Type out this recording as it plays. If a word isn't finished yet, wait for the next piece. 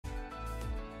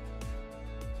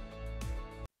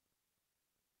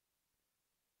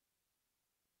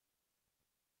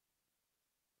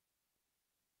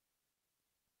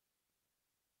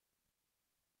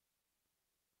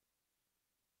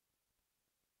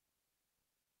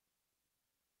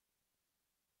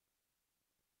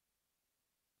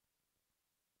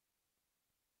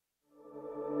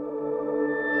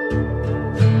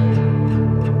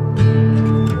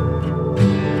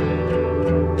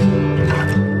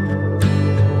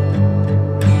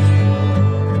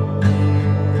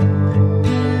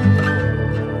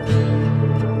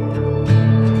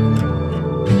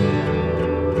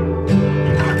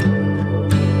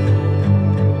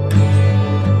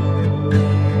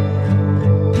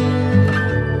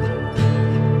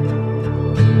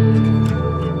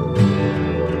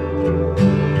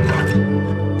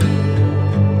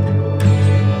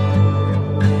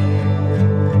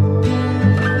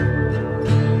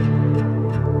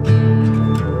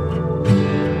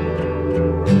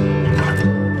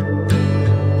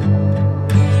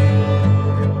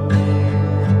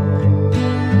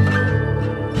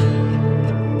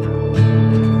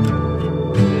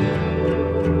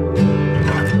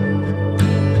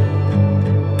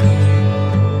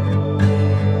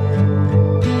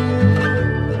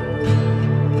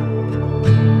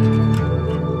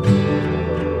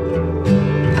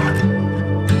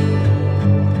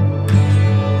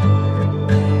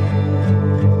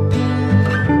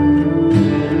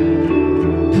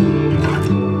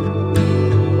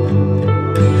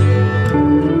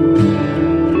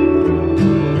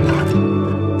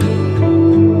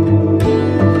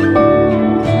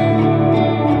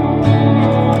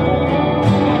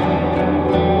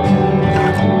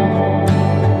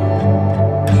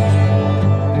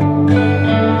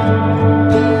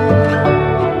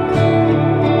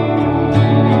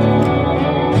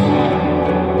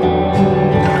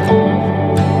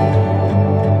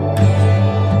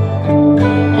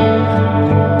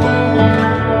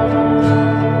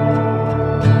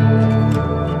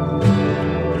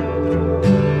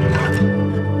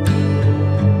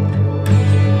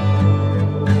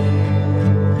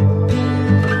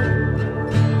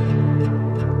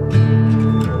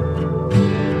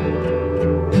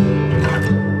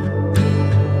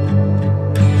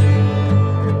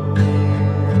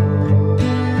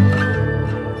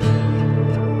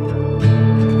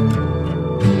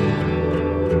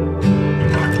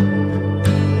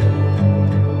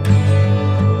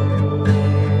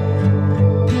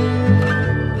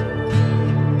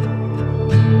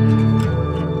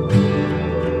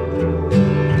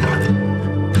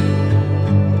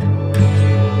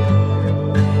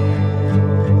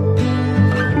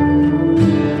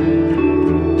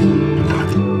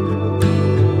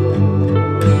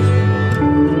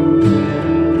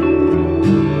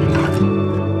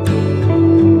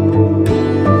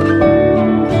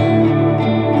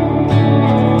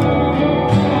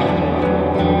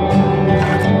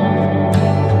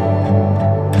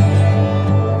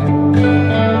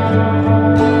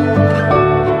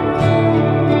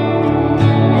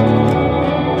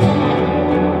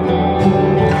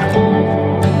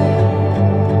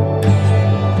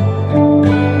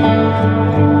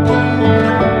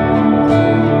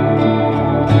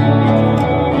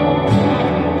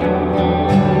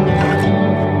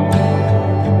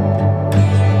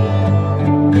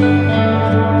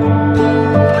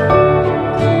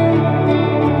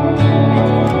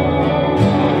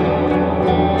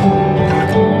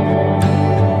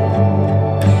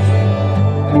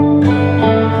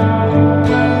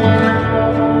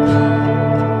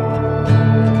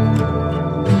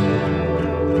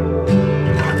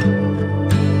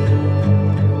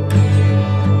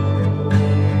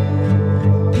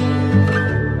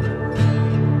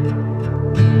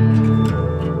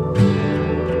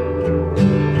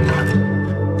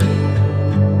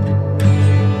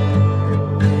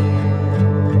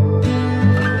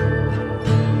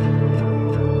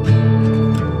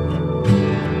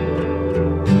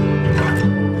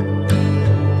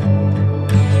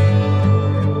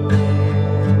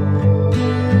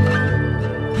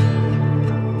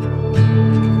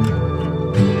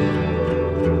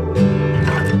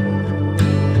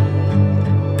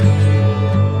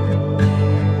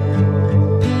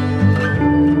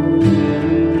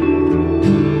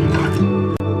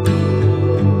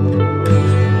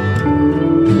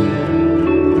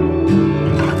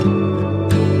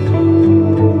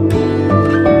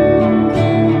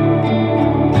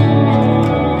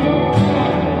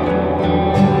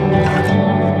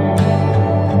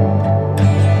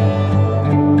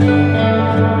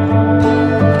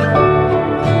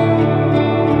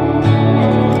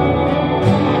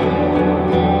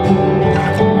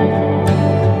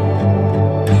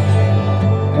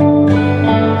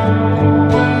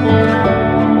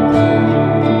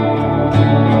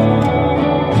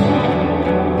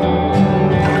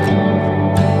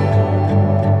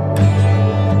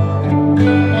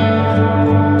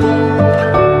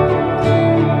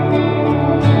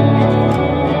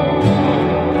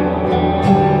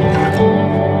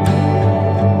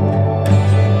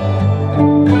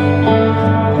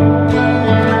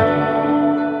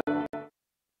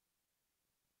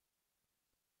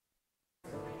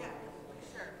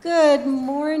Good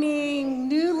morning,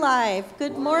 New Life.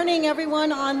 Good morning,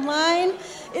 everyone online.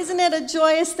 Isn't it a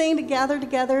joyous thing to gather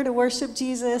together to worship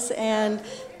Jesus and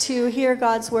to hear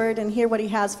God's word and hear what he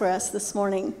has for us this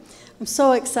morning? I'm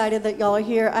so excited that y'all are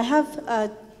here. I have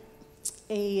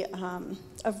a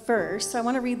verse. I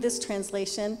want to read this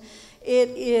translation. It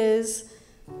is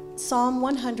Psalm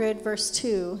 100, verse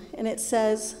 2, and it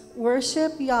says,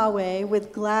 "Worship Yahweh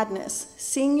with gladness.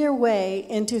 Sing your way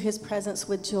into his presence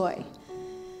with joy."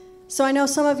 So I know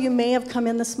some of you may have come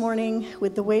in this morning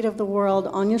with the weight of the world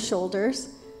on your shoulders.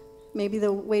 Maybe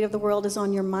the weight of the world is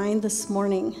on your mind this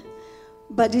morning.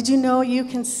 But did you know you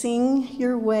can sing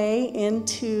your way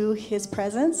into his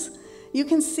presence? You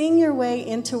can sing your way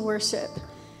into worship.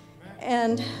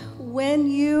 And when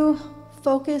you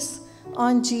focus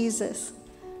on Jesus,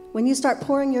 when you start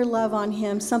pouring your love on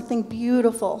him, something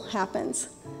beautiful happens.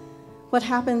 What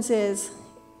happens is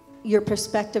your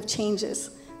perspective changes.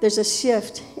 There's a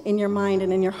shift in your mind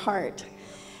and in your heart.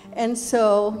 And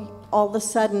so all of a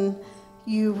sudden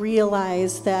you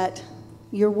realize that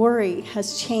your worry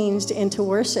has changed into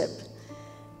worship.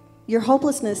 Your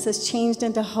hopelessness has changed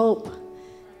into hope.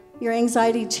 Your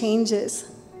anxiety changes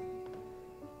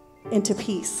into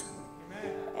peace.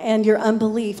 And your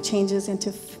unbelief changes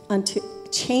into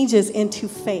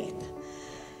faith.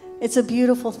 It's a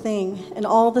beautiful thing. And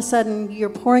all of a sudden, you're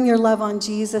pouring your love on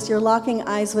Jesus. You're locking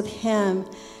eyes with him.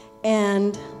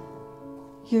 And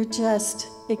you're just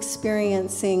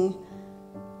experiencing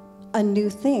a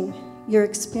new thing. You're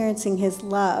experiencing his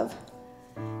love.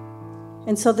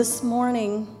 And so this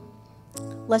morning,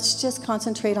 let's just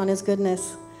concentrate on his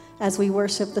goodness as we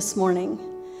worship this morning.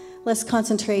 Let's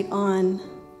concentrate on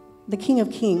the King of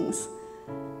Kings,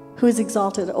 who is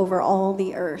exalted over all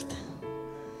the earth.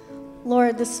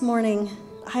 Lord, this morning,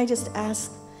 I just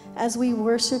ask, as we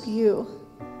worship you,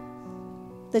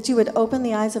 that you would open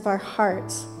the eyes of our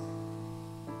hearts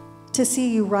to see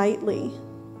you rightly,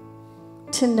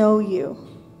 to know you.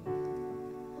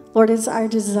 Lord, it's our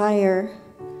desire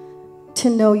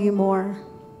to know you more.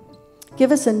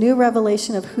 Give us a new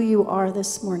revelation of who you are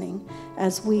this morning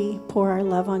as we pour our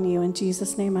love on you. In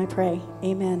Jesus' name I pray,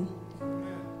 amen.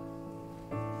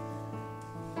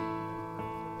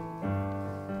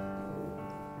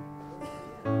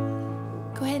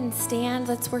 Go ahead and stand.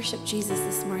 Let's worship Jesus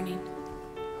this morning.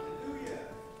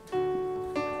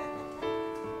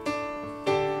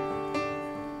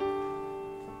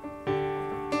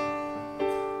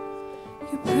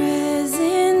 Your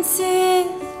presence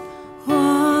is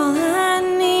all I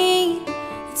need.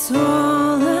 It's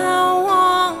all I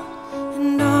want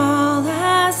and all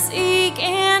I seek.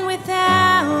 And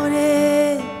without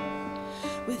it,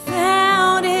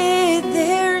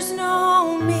 there's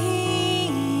no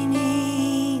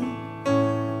meaning.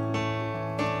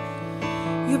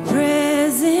 Your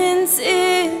presence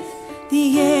is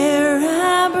the air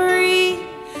I breathe,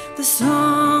 the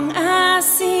song I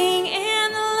sing,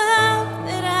 and the love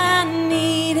that I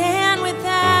need. And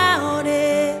without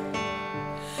it,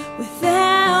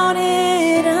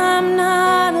 I'm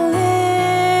not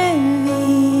living.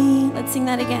 Let's sing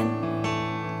that again.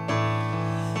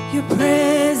 Your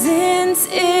presence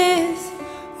is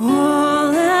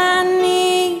all I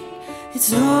need.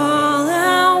 It's all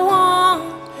I want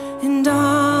and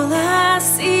all I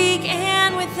seek.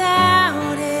 And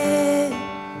without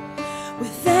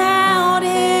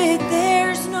it,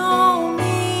 there's no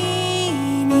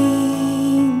meaning.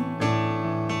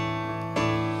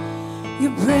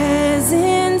 Your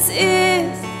presence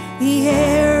is the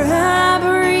air I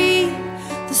breathe,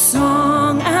 the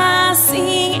song I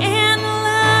sing, and the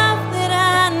love that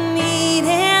I need.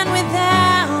 And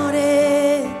without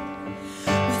it,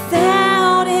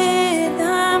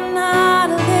 I'm not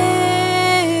living.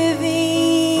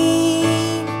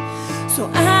 So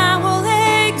I will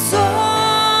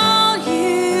exalt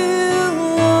you,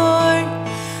 Lord.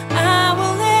 I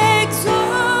will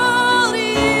exalt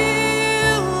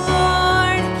you,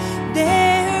 Lord.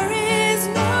 There is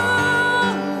no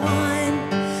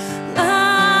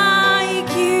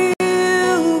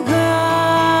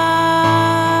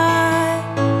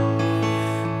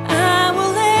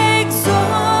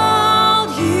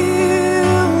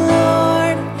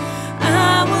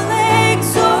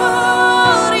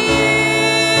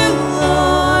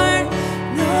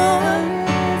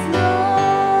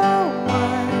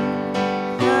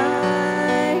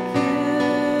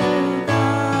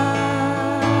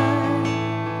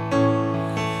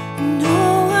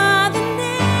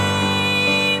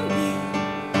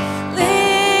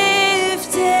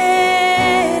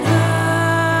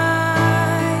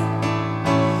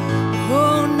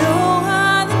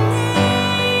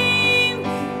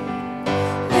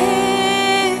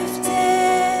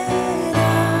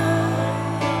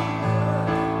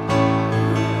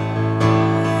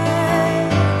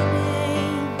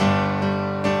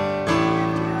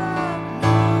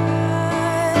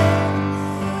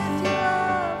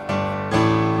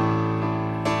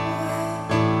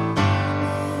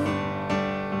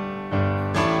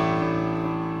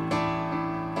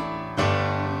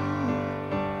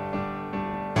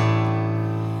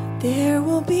There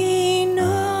will be no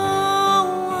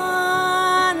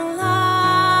one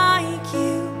like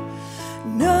you,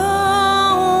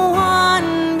 no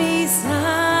one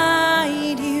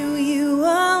beside you. You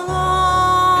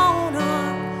alone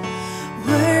are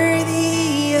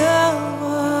worthy of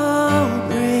all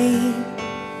praise.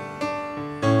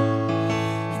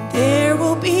 And there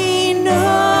will be no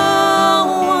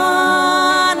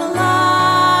one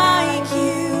like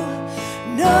you,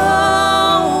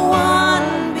 no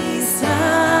one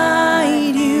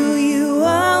beside you. You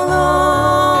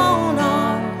alone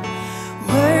are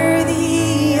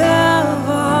worthy of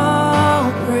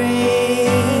all praise.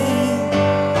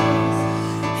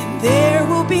 And there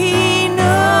will be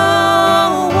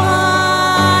no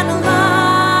one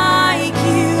like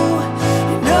you,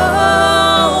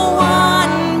 no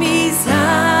one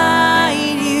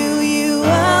beside you. You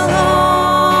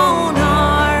alone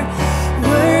are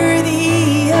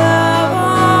worthy of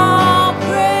all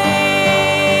praise.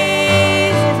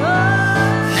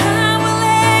 I will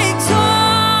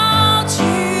exalt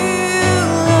you,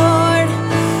 Lord.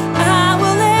 I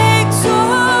will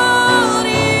exalt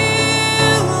you,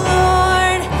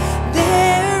 Lord.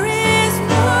 There is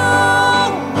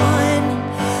no one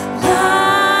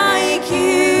like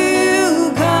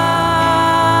you, God.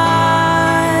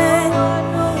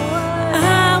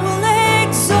 I will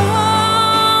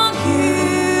exalt you,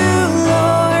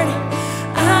 Lord.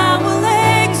 I will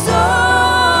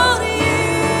exalt you,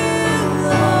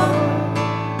 Lord.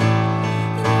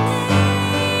 The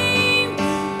name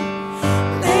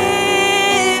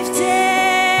lifted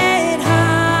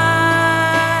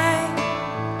high.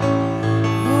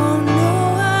 Oh, no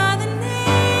other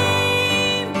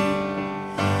name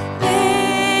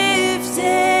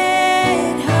lifted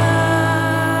high.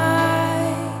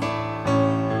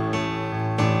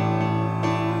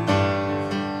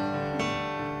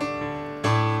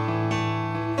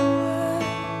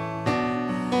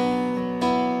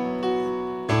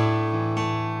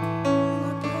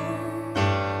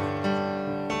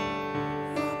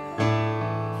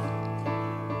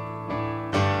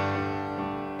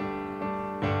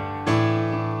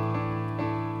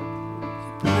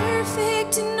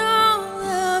 Perfect in all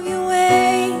of your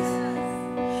ways.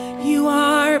 You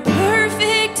are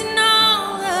perfect in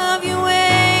all of your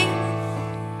ways.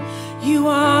 You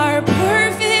are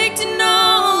perfect in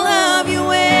all of your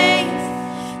ways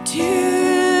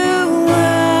to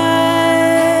us.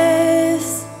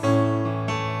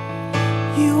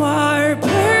 You are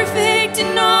perfect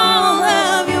in all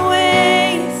of your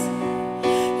ways.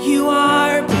 You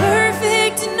are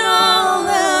perfect in all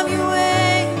of your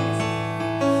ways.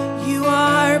 You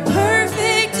are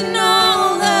perfect in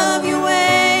all of your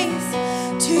ways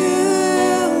to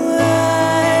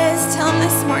us. Tell him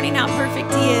this morning how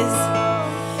perfect he is.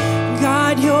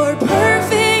 God, you're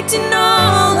perfect in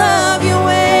all of your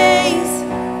ways.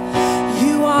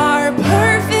 You are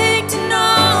perfect in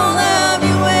all of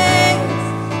your ways.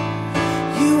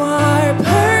 You are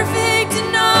perfect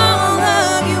in all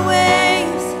of your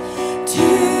ways to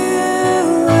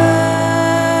us.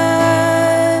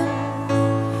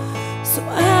 So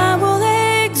I will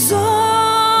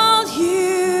exalt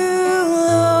you,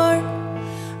 Lord.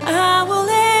 I will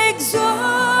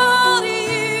exalt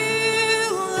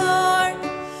you, Lord.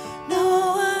 No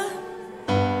one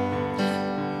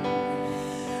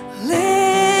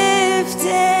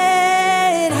lifted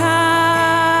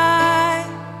high.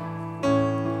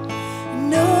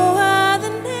 No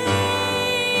other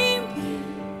name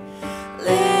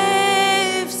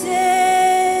lifted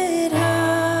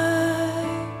high.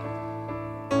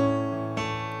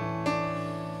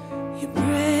 Your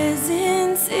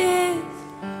presence is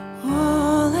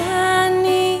all I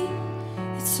need.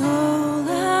 It's all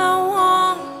I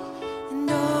want and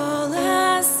all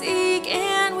I seek.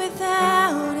 And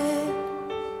without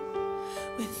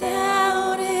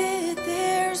it,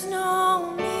 there's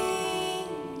no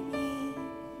meaning.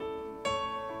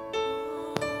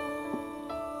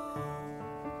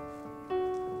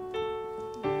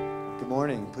 Good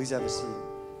morning. Please have a seat.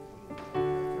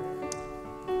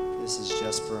 This is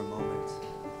just for a moment,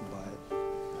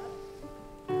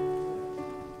 but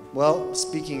well,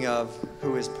 speaking of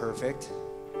who is perfect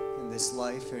in this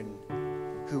life and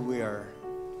who we are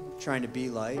trying to be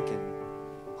like and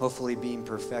hopefully being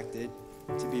perfected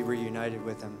to be reunited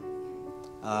with him,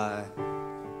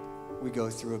 we go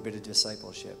through a bit of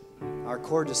discipleship. Our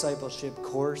core discipleship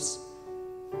course,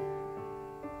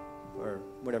 or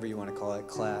whatever you want to call it,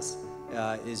 class,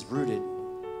 is Rooted.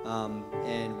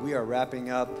 And we are wrapping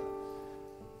up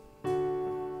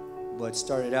what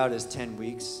started out as 10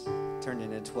 weeks, turned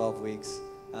into 12 weeks,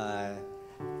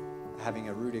 having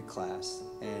a Rooted class.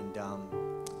 And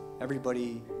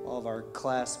everybody, all of our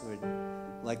class would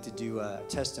like to do a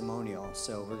testimonial.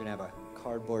 So we're going to have a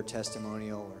cardboard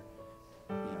testimonial, or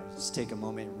just take a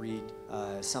moment and read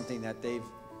something that they've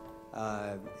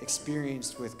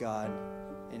experienced with God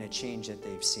and a change that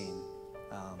they've seen.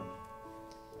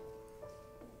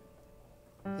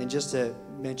 And just to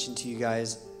mention to you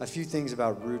guys a few things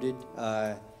about Rooted,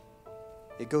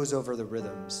 it goes over the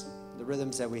rhythms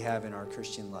that we have in our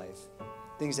Christian life,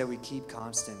 things that we keep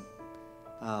constant,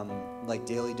 like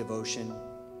daily devotion,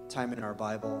 time in our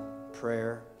Bible,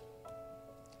 prayer,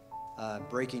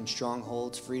 breaking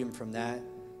strongholds, freedom from that.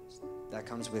 That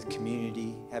comes with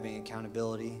community, having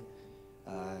accountability,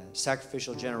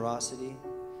 sacrificial generosity,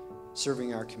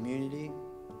 serving our community,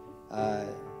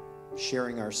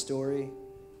 sharing our story,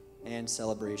 and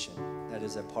celebration. That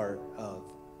is a part of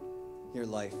your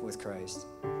life with Christ.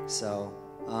 So,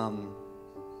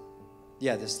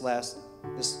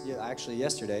 actually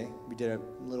yesterday, we did a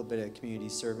little bit of community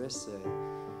service. We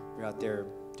were out there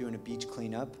doing a beach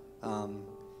cleanup,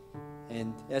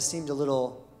 and that seemed a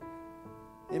little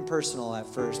impersonal at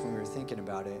first when we were thinking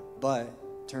about it, but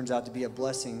it turns out to be a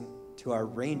blessing to our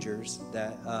rangers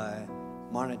that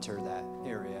monitor that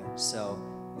area. So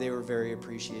they were very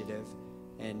appreciative,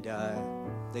 and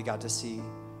they got to see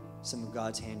some of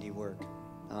God's handiwork.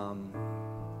 We're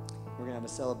going to have a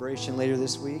celebration later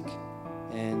this week,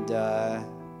 and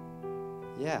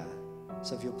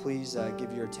so if you'll please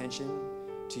give your attention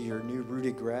to your new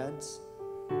Rooted grads.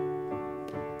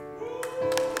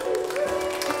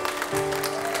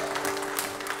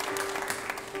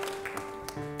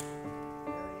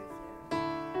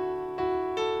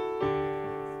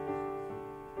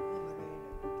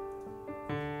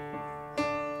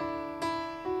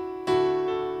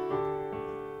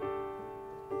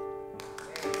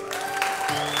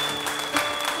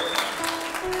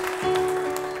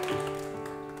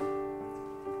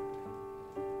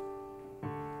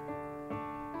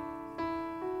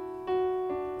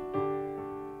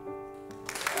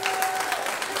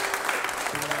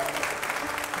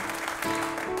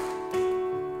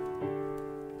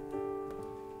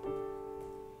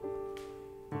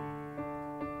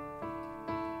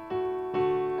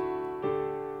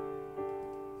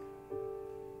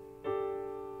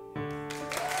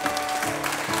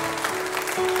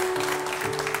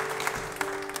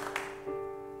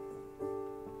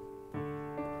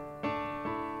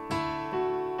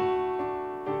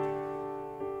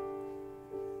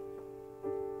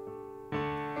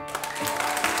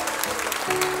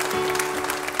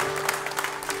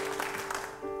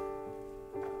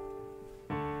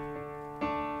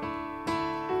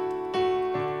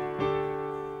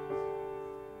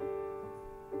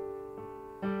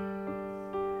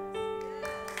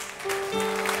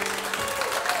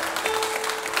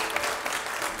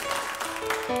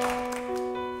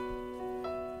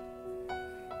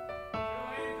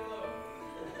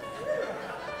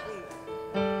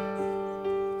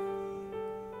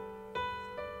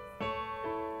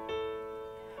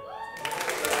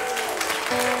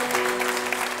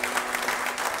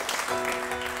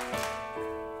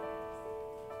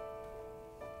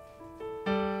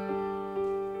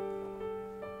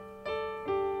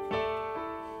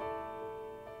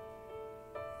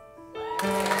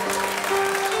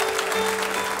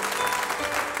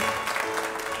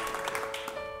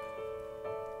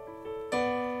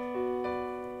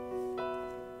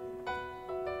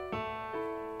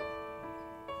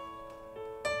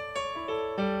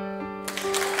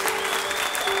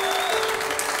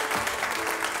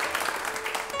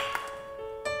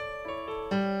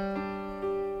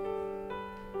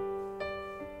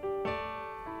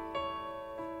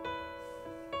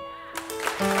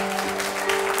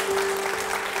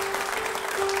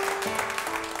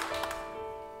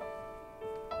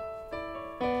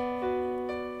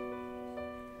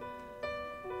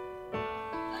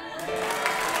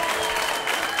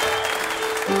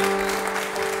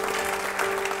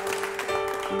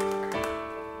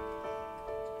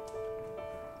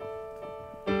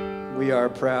 We are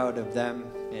proud of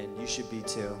them, and you should be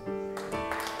too.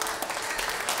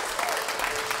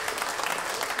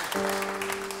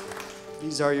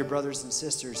 These are your brothers and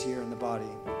sisters here in the body.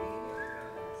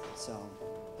 So,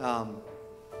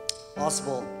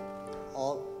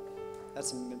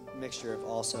 that's a mixture of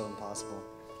also and possible.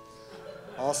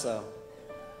 Also,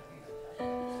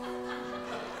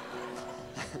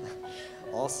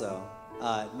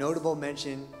 notable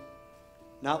mention,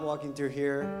 not walking through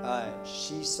here,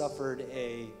 she suffered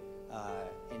an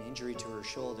injury to her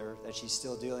shoulder that she's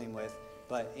still dealing with,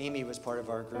 but Amy was part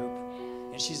of our group,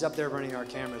 and she's up there running our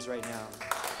cameras right now.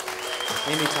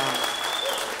 Amy Thomas.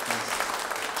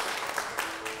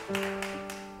 Thanks.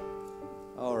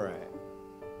 right.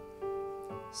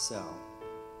 So,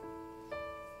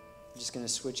 I'm just going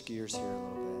to switch gears here a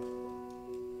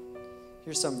little bit.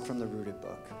 Here's something from the Rooted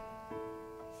book.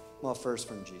 Well, first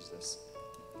from Jesus.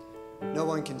 No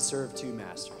one can serve two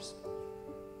masters,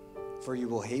 for you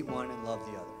will hate one and love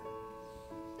the other.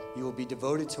 You will be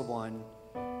devoted to one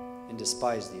and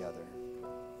despise the other.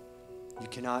 You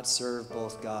cannot serve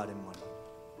both God and money.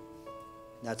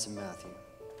 That's in Matthew.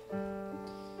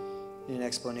 In an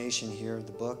explanation here of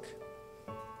the book,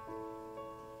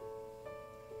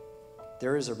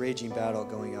 there is a raging battle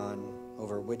going on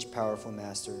over which powerful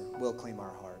master will claim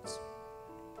our hearts.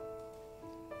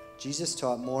 Jesus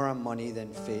taught more on money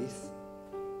than faith.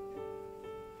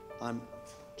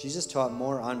 Jesus taught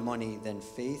more on money than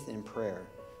faith and prayer,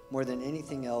 more than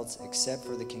anything else except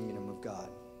for the kingdom of God.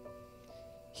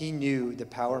 He knew the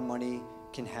power money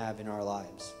can have in our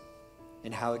lives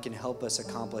and how it can help us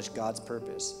accomplish God's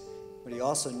purpose, but he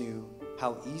also knew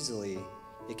how easily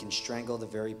it can strangle the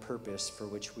very purpose for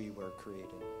which we were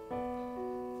created.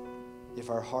 If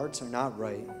our hearts are not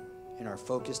right and are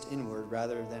focused inward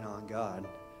rather than on God,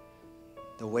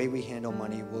 the way we handle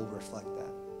money will reflect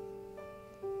that.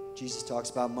 Jesus talks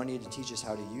about money to teach us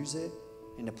how to use it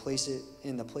and to place it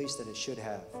in the place that it should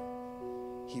have.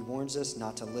 He warns us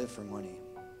not to live for money.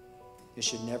 It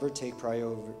should never take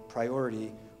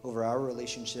priority over our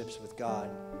relationships with God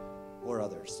or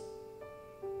others.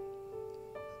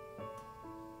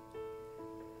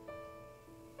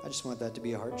 I just want that to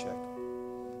be a heart check.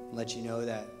 Let you know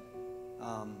that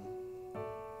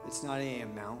it's not any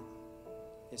amount.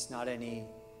 It's not any,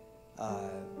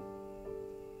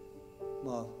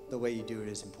 well, the way you do it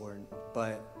is important.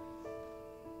 But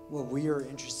what we are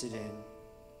interested in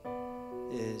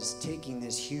is taking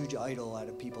this huge idol out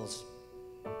of people's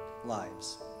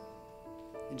lives.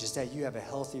 And just that you have a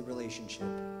healthy relationship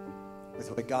with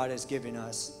what God has given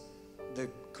us, the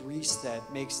grease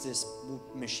that makes this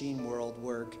machine world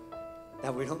work,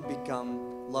 that we don't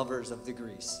become lovers of the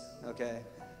grease, okay?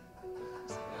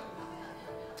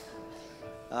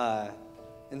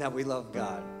 And that we love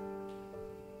God.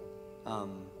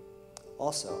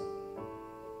 Also,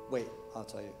 wait, I'll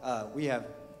tell you. We have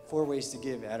 4 ways to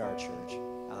give at our church.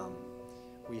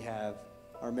 We have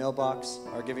our mailbox,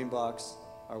 our giving box,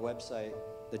 our website,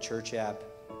 the church app.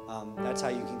 That's how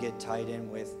you can get tied in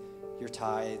with your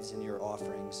tithes and your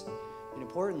offerings. And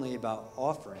importantly about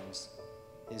offerings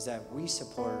is that we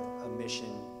support a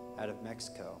mission out of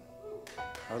Mexico,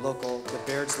 our local, the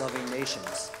Baird's Loving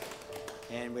Nations.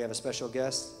 And we have a special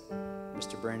guest,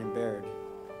 Mr. Brandon Baird.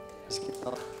 Just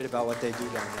tell a bit about what they do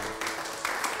down there.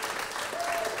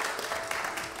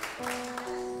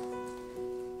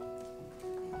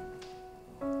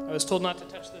 I was told not to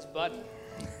touch this button.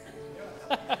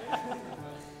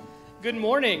 Good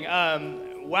morning.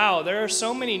 Wow, there are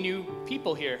so many new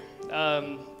people here.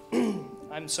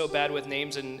 I'm so bad with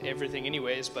names and everything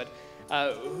anyways, but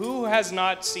who has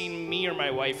not seen me or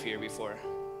my wife here before?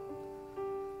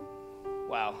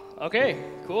 Wow. Okay,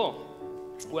 cool.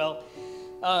 Well,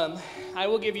 I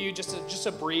will give you just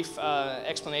a brief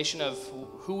explanation of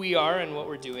who we are and what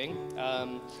we're doing.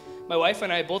 My wife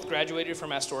and I both graduated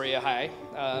from Astoria High,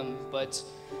 but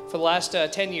for the last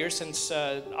 10 years, since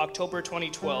October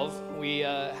 2012, we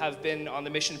have been on the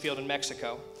mission field in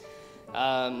Mexico.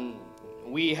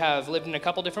 We have lived in a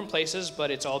couple different places,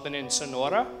 but it's all been in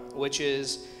Sonora, which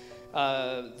is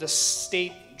the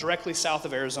state directly south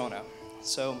of Arizona.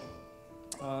 So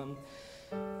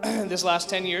this last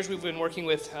 10 years, we've been working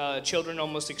with children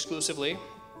almost exclusively.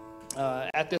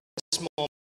 At this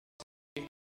moment, we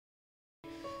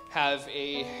have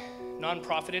a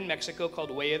nonprofit in Mexico called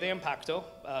Huella de Impacto.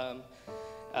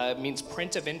 It means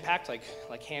print of impact,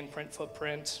 like handprint,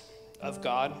 footprint of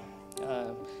God.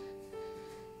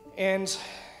 And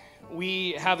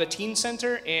we have a teen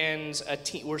center and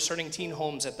we're starting teen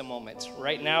homes at the moment.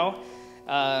 Right now,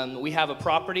 we have a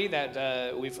property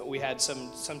that we had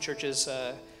some churches.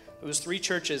 It was 3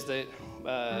 churches that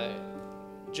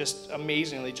just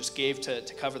amazingly just gave to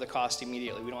cover the cost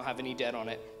immediately. We don't have any debt on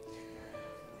it.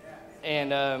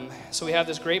 And so we have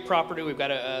this great property. We've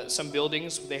got some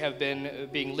buildings. They have been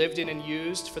being lived in and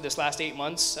used for this last 8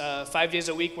 months. 5 days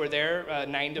a week we're there,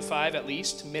 9 to 5 at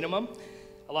least, minimum.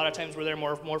 A lot of times we're there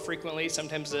more frequently.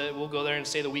 Sometimes we'll go there and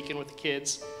stay the weekend with the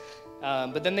kids.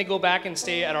 But then they go back and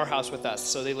stay at our house with us.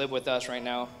 So they live with us right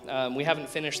now. We haven't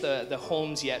finished the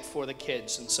homes yet for the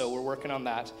kids, and so we're working on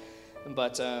that.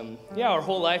 But yeah, our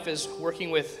whole life is working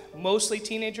with mostly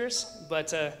teenagers,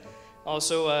 but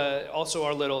also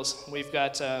our littles. We've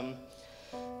got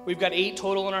 8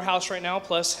 total in our house right now,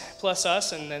 plus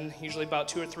us, and then usually about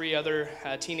 2 or 3 other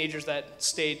teenagers that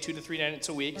stay 2 to 3 nights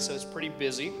a week. So it's pretty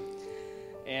busy.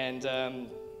 And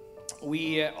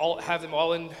we all have them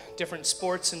all in different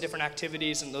sports and different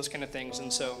activities and those kind of things.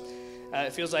 And so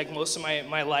it feels like most of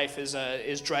my life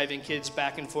is driving kids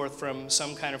back and forth from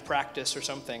some kind of practice or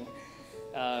something.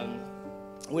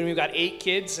 When we've got 8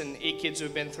 kids, and 8 kids who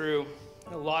have been through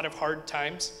a lot of hard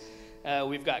times,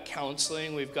 we've got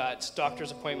counseling, we've got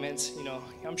doctor's appointments. You know,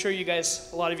 I'm sure a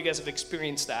lot of you guys have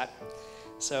experienced that.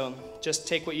 So just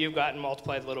take what you've got and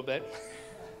multiply it a little bit.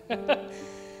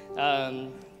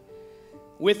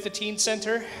 With the teen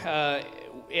center,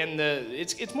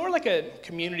 it's more like a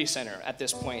community center at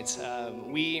this point.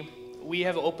 We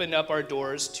have opened up our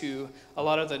doors to a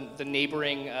lot of the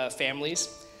neighboring families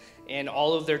and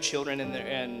all of their children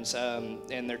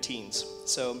and their teens.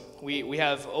 So we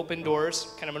have open doors,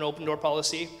 kind of an open door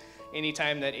policy.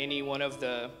 Anytime that any one of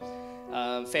the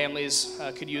families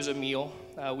could use a meal,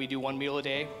 we do 1 meal a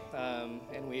day,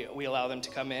 and we allow them to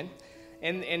come in.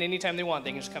 And anytime they want,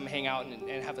 they can just come hang out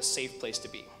and have a safe place to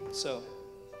be. So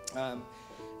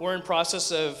we're in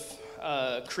process of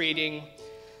creating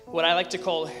what I like to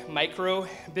call micro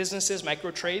businesses,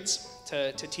 micro trades,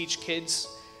 to teach kids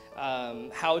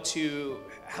how to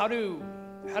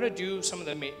do some of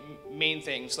the main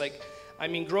things. Like, I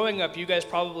mean, growing up, you guys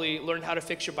probably learned how to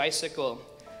fix your bicycle,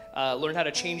 learn how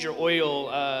to change your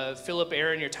oil, fill up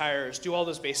air in your tires, do all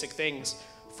those basic things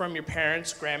from your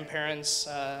parents, grandparents,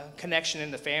 connection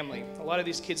in the family. A lot of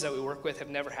these kids that we work with have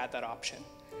never had that option.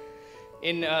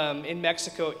 In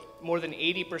Mexico, more than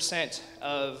 80%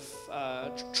 of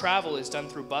travel is done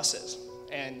through buses.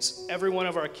 And every one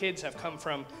of our kids have come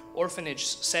from orphanage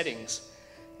settings,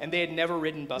 and they had never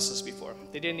ridden buses before.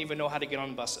 They didn't even know how to get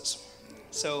on buses.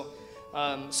 So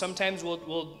sometimes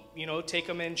we'll take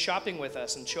them in shopping with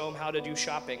us and show them how to do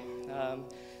shopping.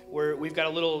 We've got a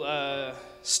little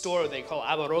store they call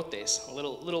abarrotes, a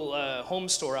little home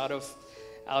store out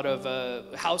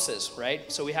of houses,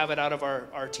 right? So we have it out of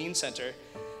our teen center,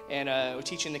 and we're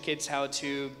teaching the kids how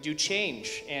to do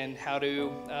change and how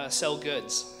to sell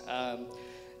goods.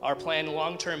 Our plan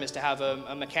long term is to have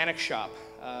a mechanic shop.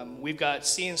 We've got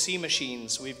CNC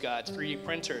machines, we've got 3D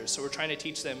printers, so we're trying to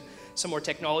teach them some more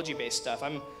technology-based stuff.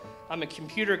 I'm a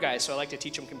computer guy, so I like to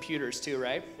teach them computers too,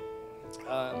 right?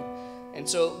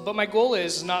 But my goal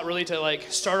is not really to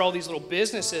start all these little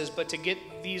businesses, but to get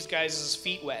these guys'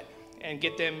 feet wet and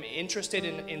get them interested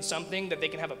in something that they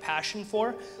can have a passion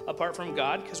for apart from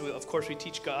God, because of course we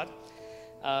teach God,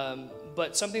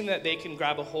 but something that they can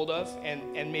grab a hold of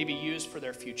and maybe use for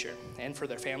their future and for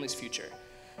their family's future.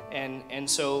 And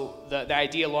so the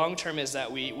idea long term is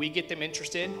that we get them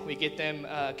interested, we get them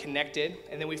connected,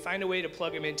 and then we find a way to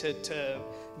plug them into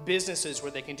businesses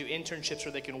where they can do internships,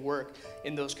 where they can work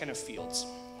in those kind of fields.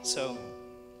 So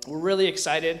we're really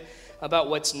excited about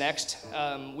what's next.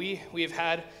 We've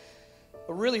had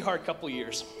a really hard couple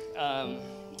years,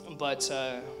 but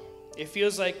it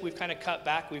feels like we've kind of cut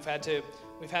back. We've had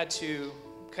to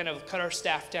kind of cut our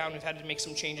staff down. We've had to make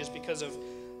some changes because of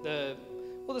the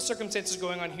circumstances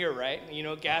going on here, right? You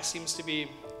know, gas seems to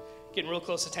be getting real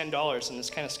close to $10, and it's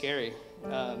kind of scary.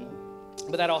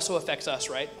 But that also affects us,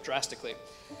 right, drastically.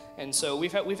 And so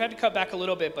we've had to cut back a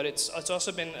little bit, but it's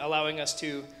also been allowing us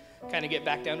to kind of get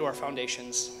back down to our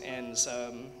foundations and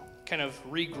kind of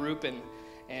regroup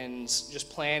and just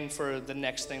plan for the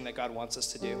next thing that God wants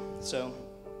us to do. So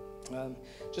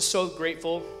just so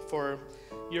grateful for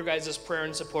your guys' prayer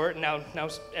and support. Now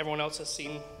everyone else has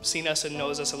seen us and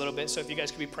knows us a little bit, so if you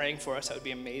guys could be praying for us, that would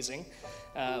be amazing.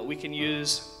 We can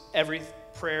use every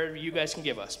prayer you guys can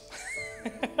give us.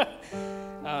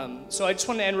 So I just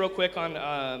want to end real quick on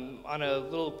a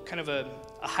little kind of a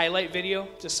highlight video,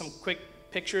 just some quick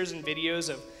pictures and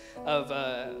videos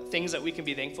of things that we can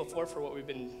be thankful for what we've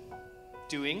been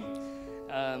doing.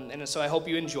 And so I hope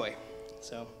you enjoy.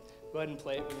 So go ahead and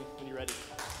play it when you're ready.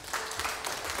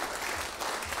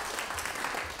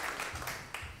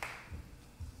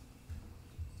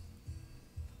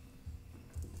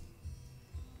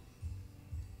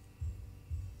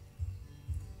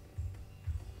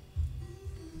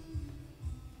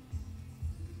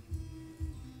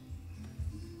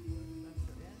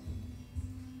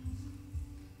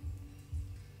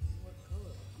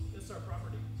 Our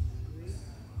property.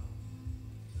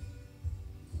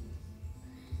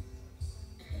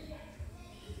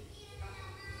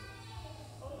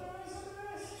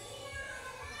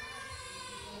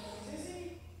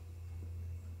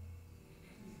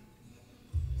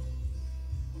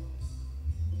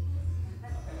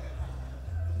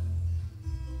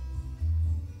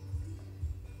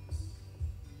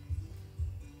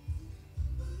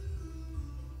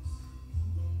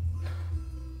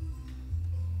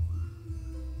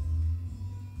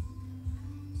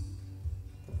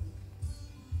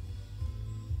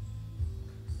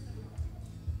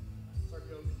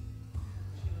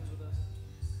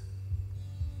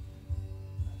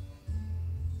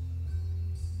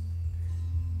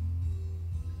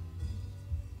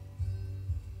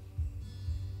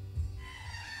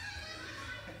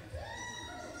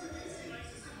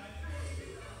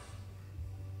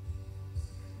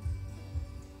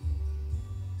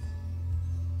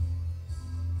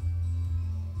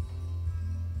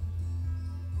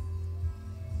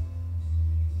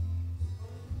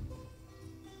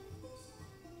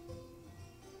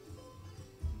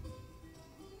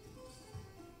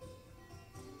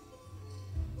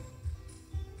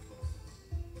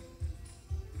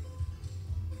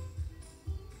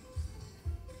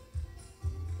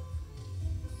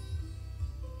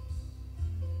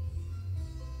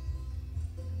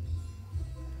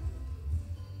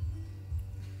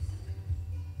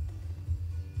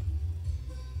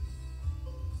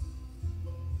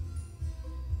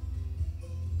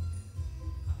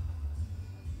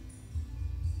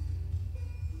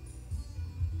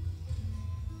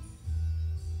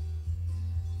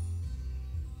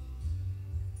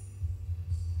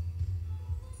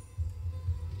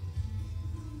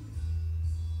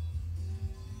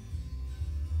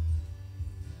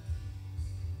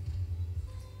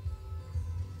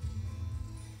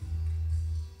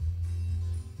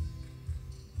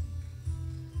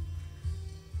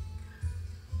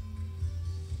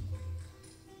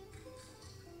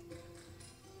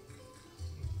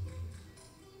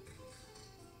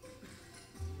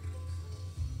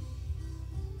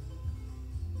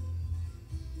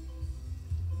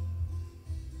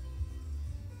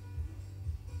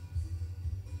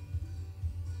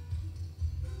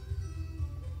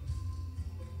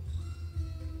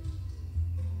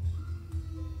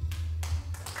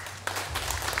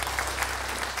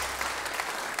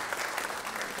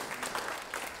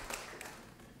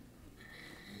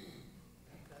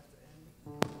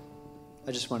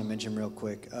 I just want to mention real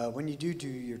quick, when you do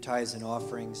your tithes and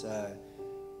offerings,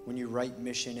 when you write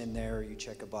mission in there, or you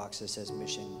check a box that says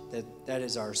mission, that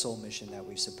is our sole mission that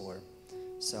we support.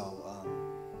 So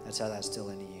that's how that's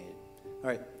delineated. All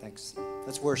right, thanks.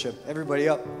 Let's worship. Everybody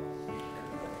up.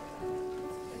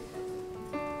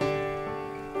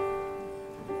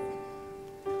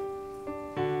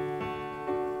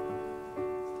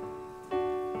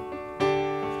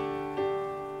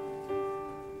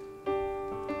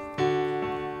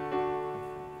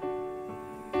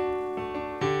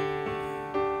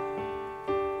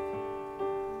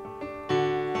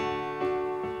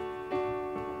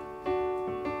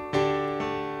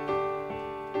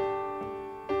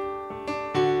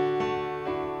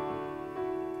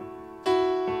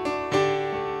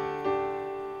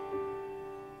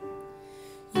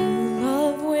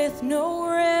 No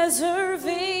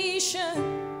reservation,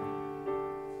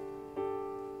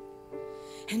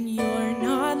 and you're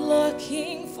not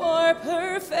looking for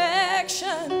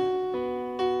perfection.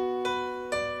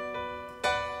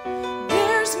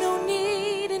 There's no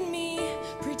need in me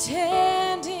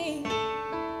pretending.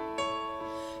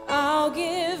 I'll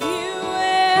give you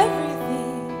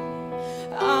everything.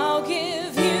 I'll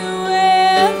give you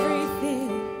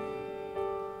everything,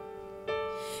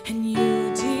 and you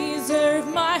deserve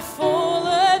my full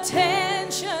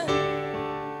attention.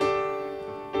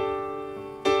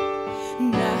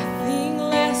 Nothing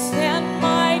less than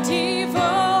my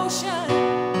devotion.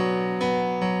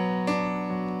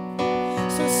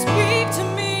 So speak to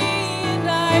me and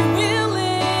I will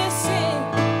listen.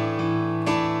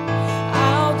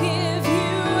 I'll give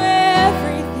you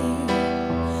everything.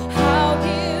 I'll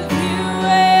give you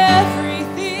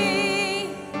everything.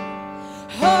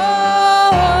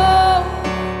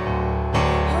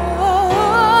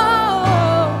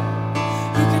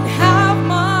 You can have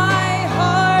my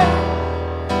heart.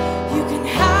 You can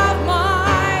have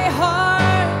my heart.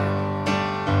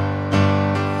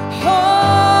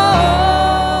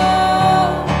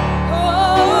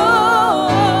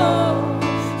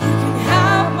 You can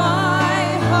have my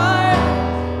heart.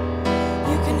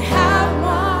 You can have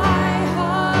my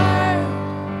heart.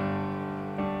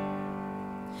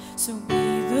 So be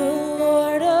the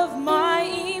Lord of my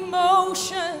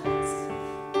emotions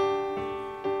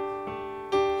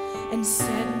and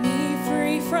set me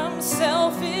free from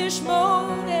selfish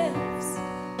motives.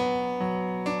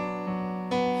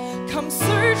 Come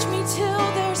search me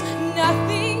till there's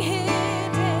nothing hidden.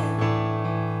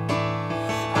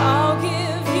 I'll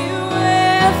give you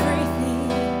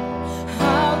everything.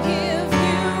 I'll give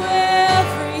you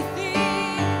everything.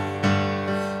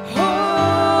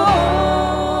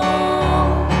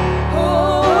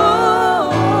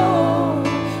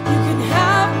 You can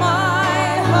have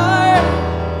my heart.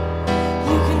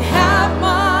 You can have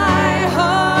my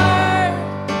heart.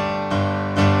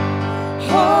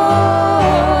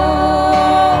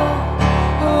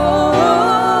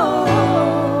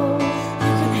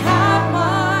 You can have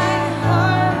my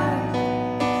heart.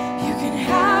 You can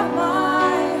have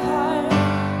my heart.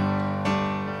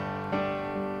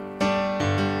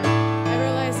 I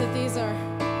realize that these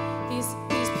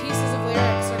pieces of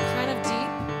lyrics are kind of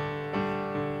deep.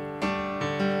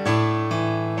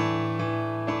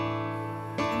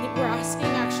 And we're asking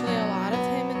actually a lot of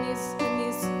him in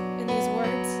these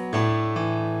words.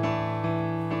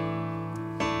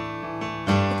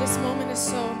 But this moment is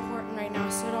so important right now,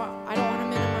 so I don't want to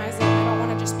minimize it. I don't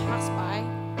want to just pass by.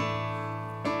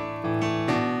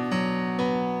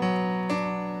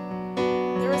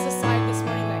 There was a side this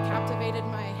morning that captivated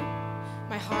my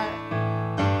heart,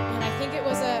 and I think it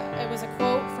was a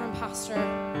quote from Pastor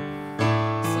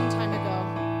some time ago.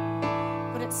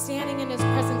 But it's standing in His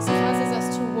presence causes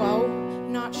us to woe,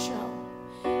 not show,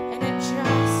 and it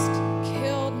just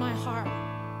killed my heart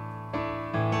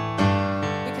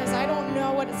because I don't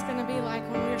know what it's going to be like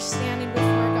when we're standing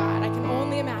before God. I can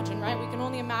only imagine, right? We can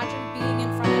only imagine being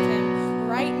in front of Him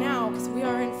right now because we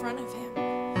are in front of Him.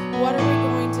 What are we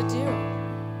going to do?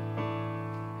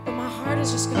 But my heart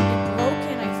is just going to be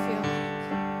broken, I feel like.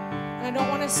 And I don't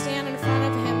want to stand in front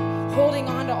of Him holding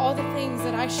on to all the things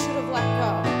that I should have let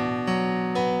go.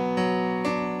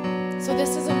 So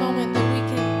this is a moment that we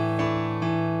can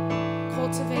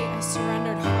cultivate a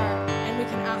surrendered heart, and we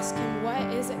can ask Him, what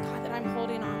is it, God, that I'm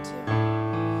holding on to?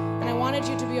 And I wanted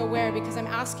you to be aware because I'm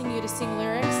asking you to sing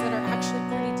lyrics that are actually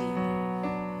pretty deep.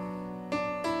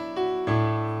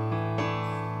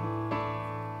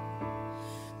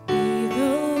 Be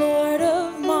the Lord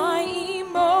of my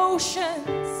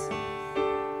emotions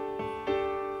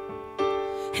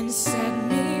and set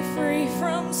me free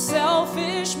from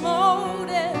selfish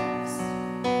motives.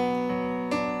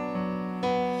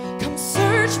 Come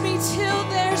search me till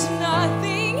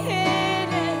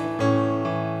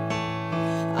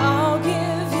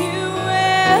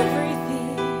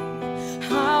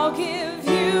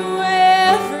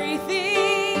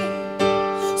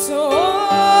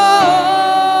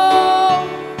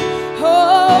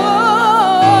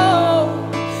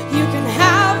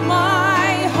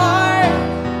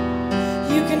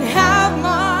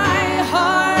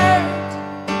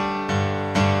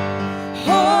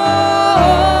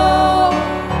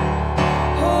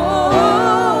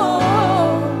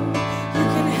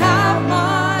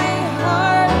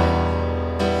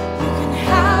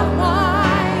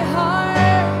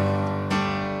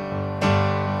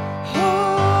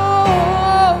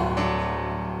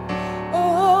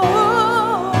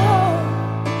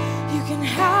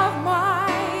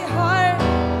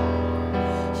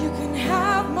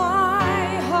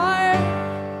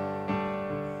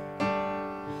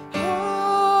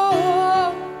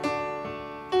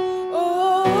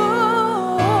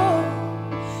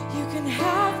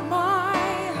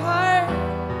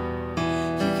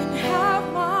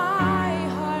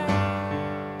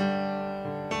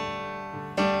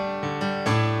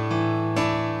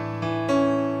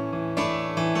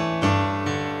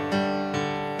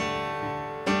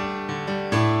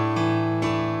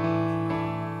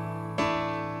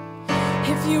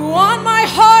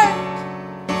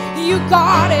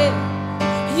got it.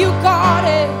 You got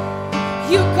it.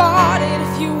 You got it.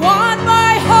 If you want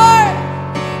my heart,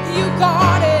 you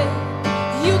got it.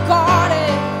 You got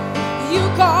it. You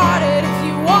got it. If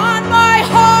you want my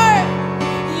heart,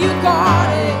 you got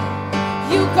it.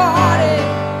 You got it.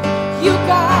 You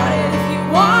got it. If you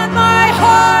want my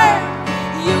heart,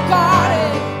 you got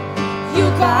it. You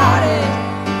got it.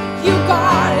 You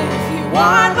got it. If you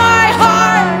want my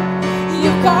heart,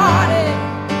 you got it.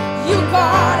 You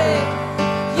got it.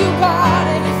 You got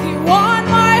it. If you want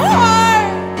my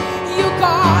heart, you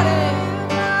got it.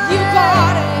 You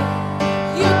got it.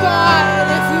 You got it.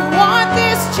 If you want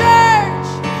this church,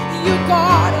 you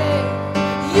got it.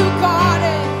 You got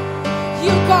it.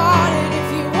 You got it. If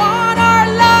you want our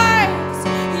lives,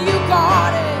 you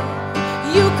got it.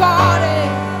 You got it.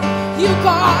 You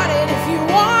got it. If you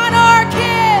want our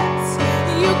kids,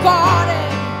 you got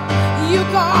it. You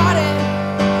got it.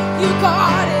 You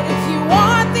got it. If you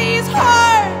want these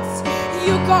hearts,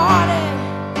 you got it.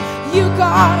 You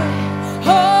got it. Oh,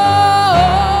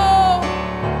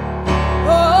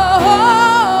 oh,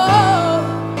 oh.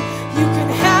 You can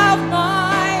have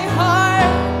my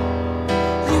heart.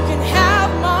 You can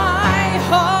have my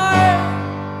heart.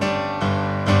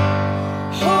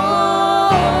 Oh,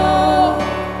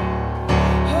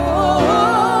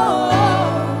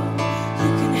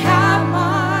 you can have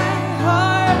my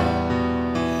heart.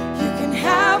 You can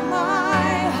have my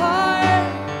heart.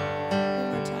 One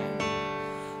more time.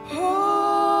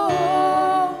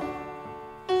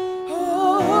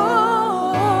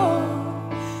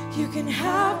 You can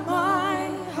have my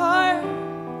heart.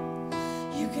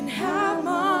 You can have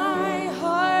my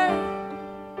heart.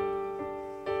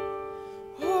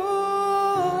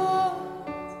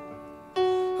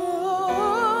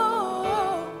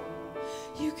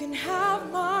 You can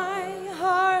have my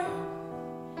heart.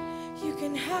 You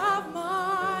can have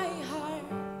my heart.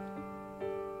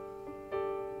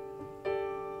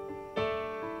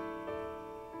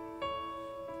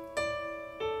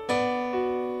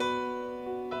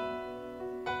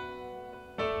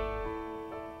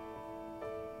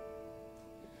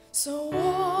 So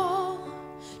all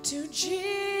to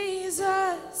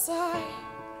Jesus I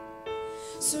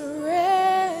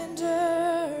surrender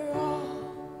all.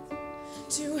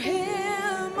 To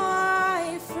him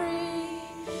I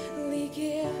freely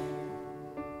give.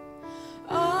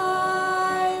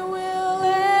 I will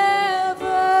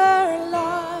ever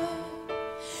love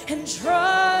and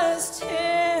trust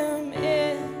him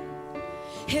in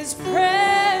his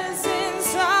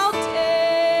presence. I'll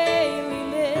daily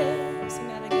live. Sing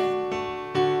that again.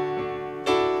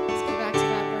 Let's go back to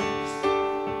that verse.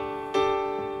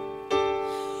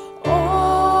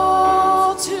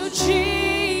 All to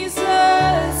Jesus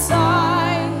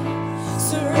I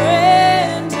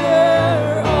surrender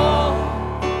all.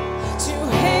 To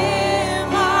him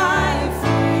I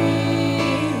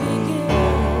freely give.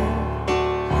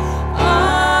 I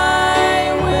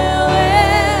will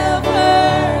ever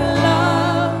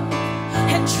love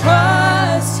and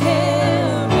trust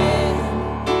him in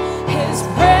his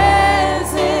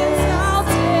presence. I'll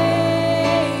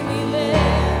daily live.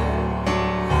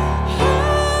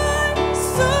 I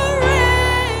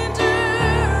surrender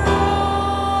all.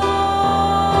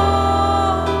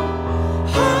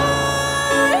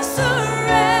 I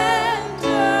surrender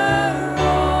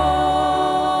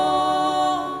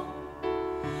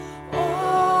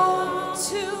all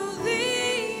to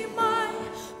thee, my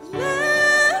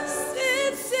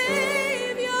blessed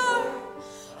Savior.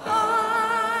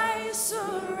 I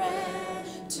surrender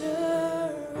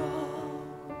all.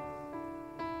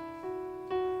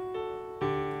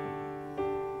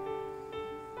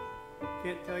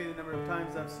 Can't tell you the number of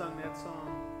times I've sung that song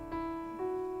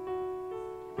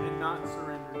and not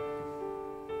surrendered.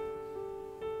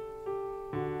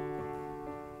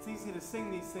 It's easy to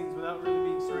sing these things without really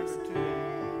being surrendered to them.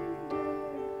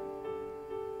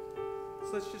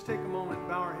 So let's just take a moment,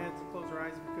 bow our heads and close our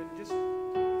eyes if we could. Just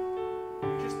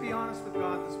be honest with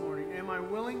God this morning. Am I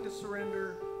willing to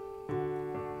surrender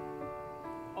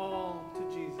all to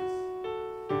Jesus?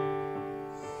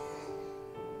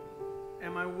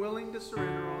 Am I willing to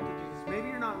surrender all to Jesus? Maybe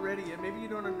you're not ready yet. Maybe you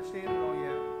don't understand it all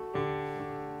yet.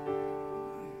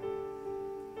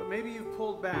 But maybe you've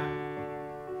pulled back.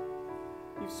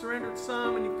 You've surrendered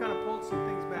some and you've kind of pulled some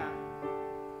things back.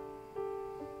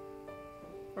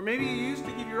 Or maybe you used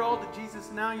to give your all to Jesus,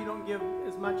 now you don't give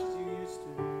as much as you used to.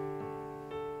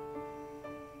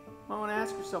 I want to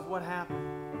ask yourself, what happened?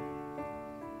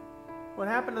 What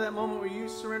happened to that moment where you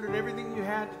surrendered everything you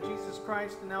had to Jesus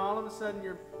Christ and now all of a sudden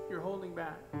you're holding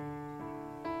back?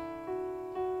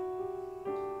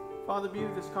 Father, be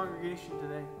with this congregation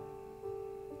today.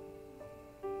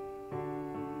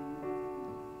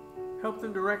 Help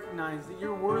them to recognize that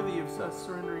you're worthy of us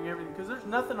surrendering everything, because there's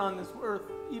nothing on this earth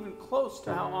even close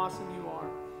to how awesome you are.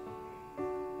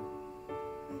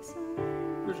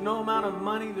 There's no amount of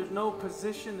money, there's no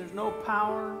position, there's no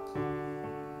power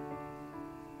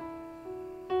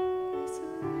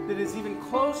that is even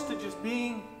close to just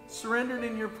being surrendered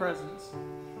in your presence.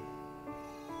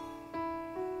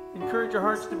 Encourage our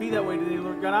hearts to be that way today,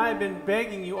 Lord God. I have been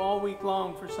begging you all week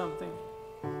long for something.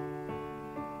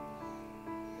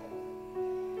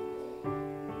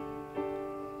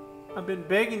 I've been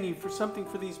begging you for something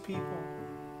for these people.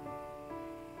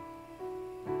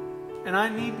 And I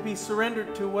need to be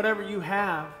surrendered to whatever you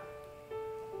have,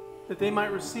 that they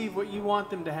might receive what you want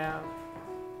them to have.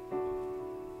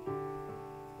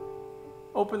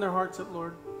 Open their hearts up,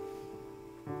 Lord.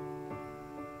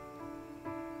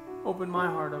 Open my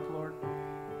heart up, Lord.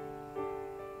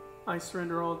 I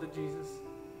surrender all to Jesus.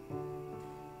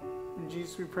 In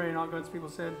Jesus we pray, and all God's people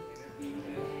said,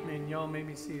 Amen. Y'all may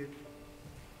be seated.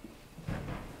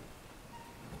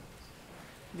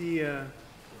 The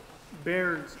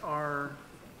Bairds are,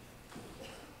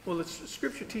 well, the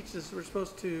scripture teaches us we're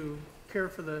supposed to care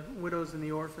for the widows and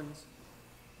the orphans.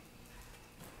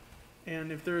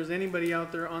 And if there is anybody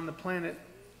out there on the planet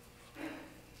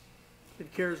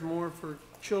that cares more for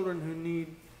children who need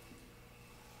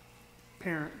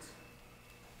parents,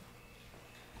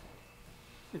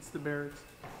 it's the Bairds.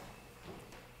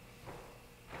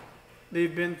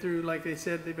 They've been through, like they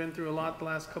said, they've been through a lot the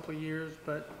last couple of years,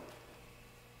 but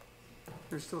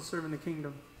they're still serving the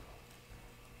kingdom.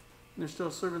 And they're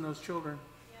still serving those children.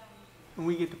 Yeah. And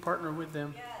we get to partner with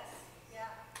them. Yes. Yeah.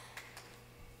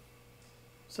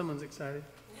 Someone's excited.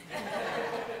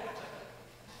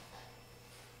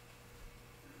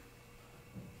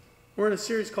 We're in a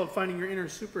series called Finding Your Inner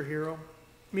Superhero,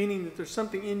 meaning that there's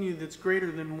something in you that's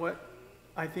greater than what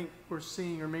I think we're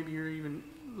seeing, or maybe you're even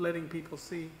letting people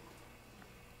see.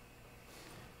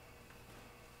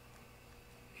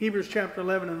 Hebrews chapter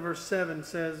 11 and verse 7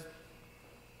 says,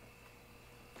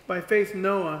 by faith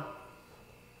Noah,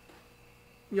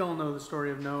 y'all know the story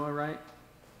of Noah, right?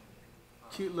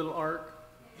 Cute little ark.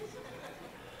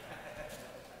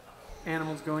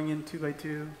 Animals going in 2 by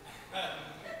 2.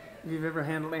 If you've ever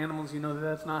handled animals, you know that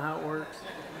that's not how it works.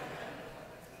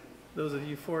 Those of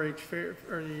you 4-H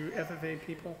or you FFA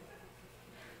people.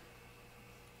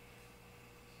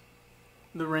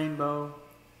 The rainbow,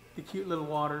 the cute little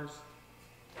waters.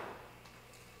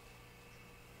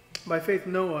 By faith,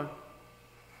 Noah.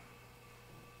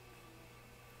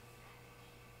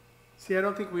 See, I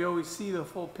don't think we always see the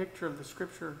full picture of the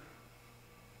scripture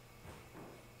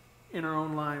in our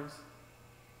own lives.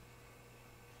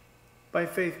 By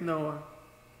faith, Noah.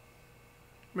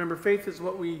 Remember, faith is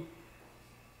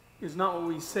not what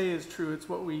we say is true, it's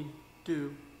what we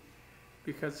do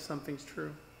because something's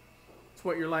true. It's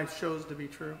what your life shows to be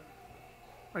true.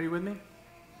 Are you with me?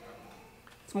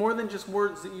 It's more than just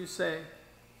words that you say.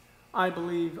 I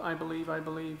believe, I believe, I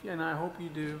believe, and I hope you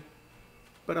do.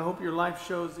 But I hope your life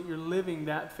shows that you're living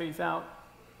that faith out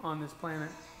on this planet.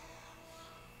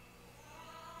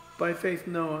 By faith,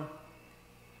 Noah,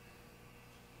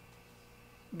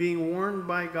 being warned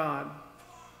by God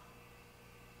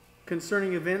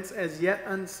concerning events as yet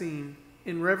unseen,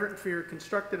 in reverent fear,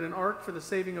 constructed an ark for the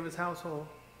saving of his household.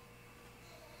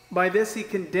 By this he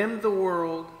condemned the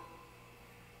world.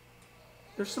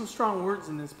 There's some strong words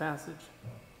in this passage.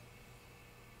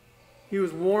 He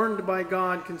was warned by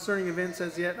God concerning events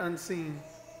as yet unseen.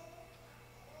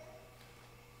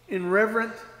 In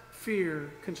reverent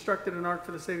fear, constructed an ark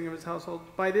for the saving of his household.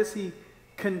 By this he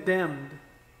condemned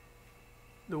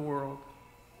the world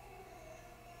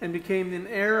and became an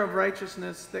heir of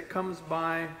righteousness that comes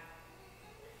by,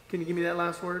 can you give me that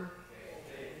last word?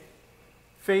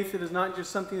 Faith that is not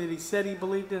just something that he said he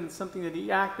believed in, it's something that he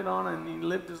acted on and he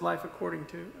lived his life according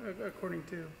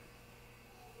to.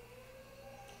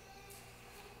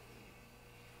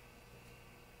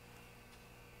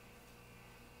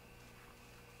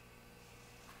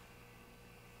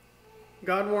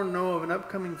 God warned Noah of an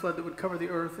upcoming flood that would cover the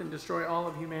earth and destroy all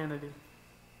of humanity.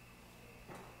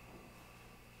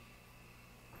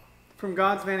 From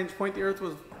God's vantage point, the earth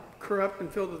was corrupt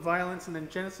and filled with violence. And in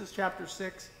Genesis chapter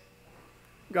 6,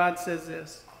 God says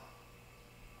this.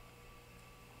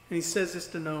 And he says this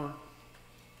to Noah.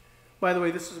 By the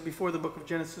way, this was before the book of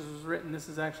Genesis was written. This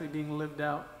is actually being lived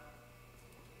out.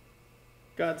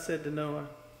 God said to Noah,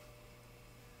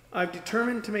 I've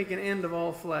determined to make an end of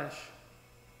all flesh.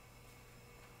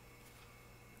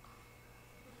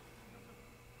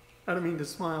 I don't mean to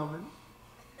smile, but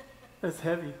that's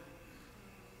heavy.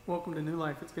 Welcome to New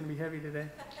Life. It's going to be heavy today.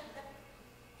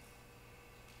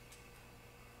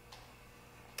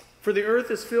 For the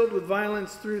earth is filled with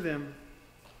violence through them.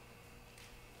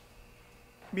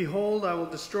 Behold, I will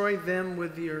destroy them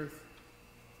with the earth.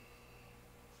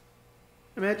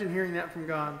 Imagine hearing that from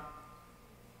God.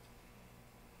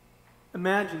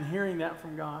 Imagine hearing that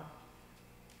from God.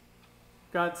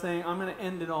 God saying, I'm going to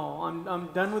end it all. I'm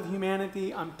done with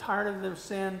humanity. I'm tired of their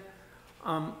sin.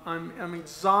 I'm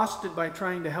exhausted by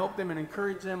trying to help them and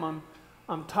encourage them.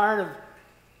 I'm tired of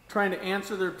trying to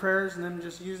answer their prayers and them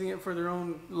just using it for their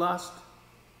own lust.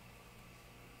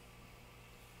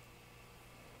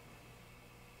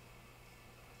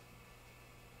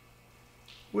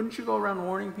 Wouldn't you go around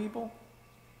warning people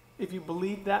if you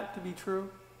believed that to be true?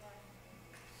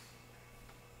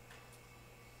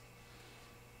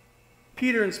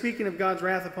 Peter, in speaking of God's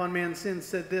wrath upon man's sins,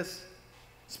 said this,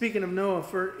 speaking of Noah,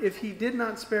 for if he did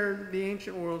not spare the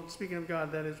ancient world, speaking of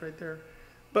God, that is right there,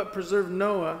 but preserved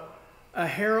Noah, a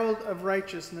herald of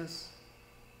righteousness,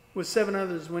 with 7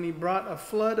 others, when he brought a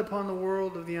flood upon the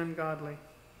world of the ungodly.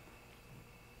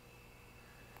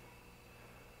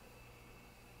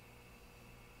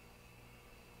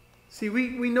 See,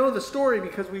 we know the story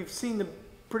because we've seen the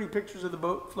pretty pictures of the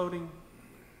boat floating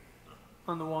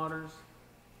on the waters.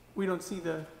 We don't see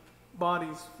the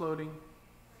bodies floating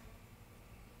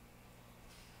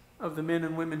of the men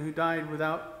and women who died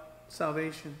without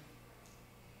salvation.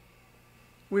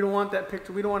 We don't want that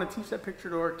picture. We don't want to teach that picture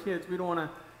to our kids. We don't want to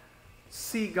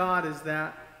see God as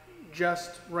that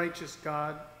just, righteous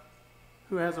God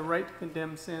who has a right to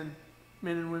condemn sin,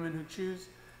 men and women who choose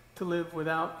to live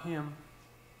without Him.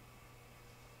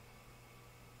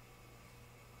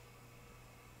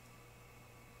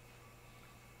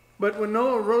 But when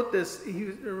Noah wrote this,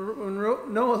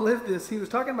 Noah lived this, he was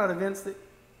talking about events that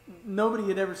nobody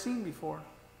had ever seen before.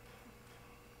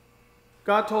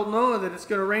 God told Noah that it's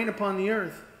going to rain upon the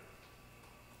earth.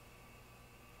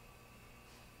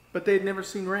 But they'd never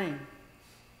seen rain.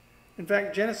 In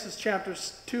fact, Genesis chapter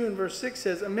 2 and verse 6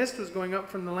 says, a mist was going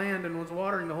up from the land and was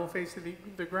watering the whole face of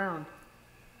the ground.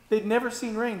 They'd never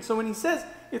seen rain. So when he says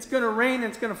it's going to rain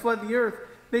and it's going to flood the earth,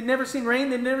 they'd never seen rain,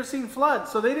 they'd never seen flood.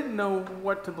 So they didn't know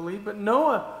what to believe. But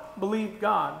Noah believed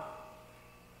God.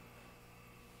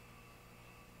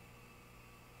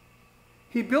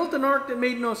 He built an ark that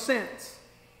made no sense.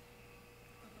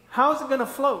 How is it going to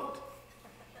float?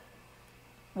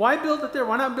 Why build it there?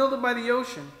 Why not build it by the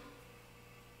ocean?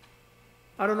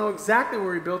 I don't know exactly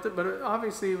where he built it, but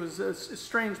obviously it was a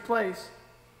strange place.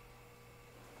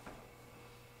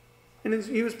 And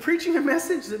he was preaching a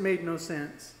message that made no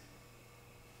sense.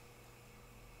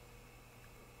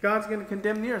 God's going to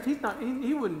condemn the earth.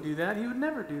 He wouldn't do that. He would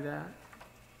never do that.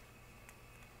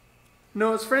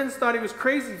 Noah's friends thought he was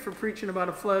crazy for preaching about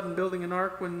a flood and building an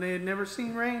ark when they had never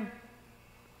seen rain.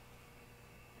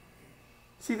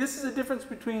 See, this is a difference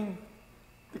between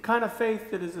the kind of faith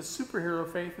that is a superhero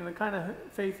faith and the kind of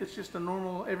faith that's just a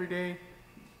normal, everyday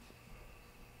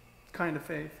kind of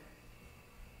faith.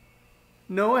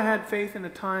 Noah had faith in a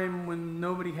time when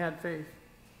nobody had faith.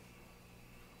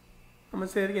 I'm going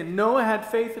to say it again. Noah had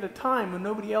faith at a time when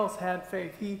nobody else had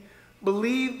faith. He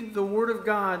believed the Word of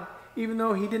God even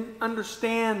though he didn't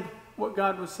understand what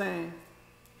God was saying.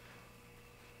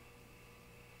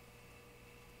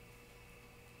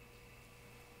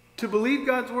 To believe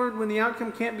God's Word when the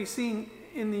outcome can't be seen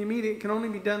in the immediate can only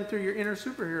be done through your inner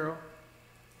superhero.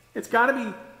 It's got to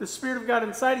be the Spirit of God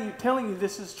inside of you telling you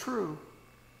this is true.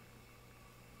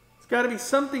 It's got to be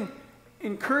something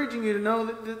encouraging you to know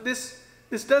that this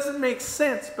doesn't make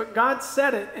sense, but God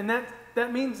said it, and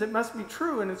that means it must be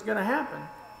true and it's going to happen.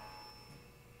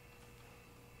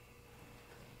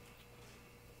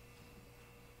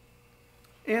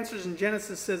 Answers in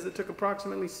Genesis says it took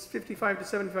approximately 55 to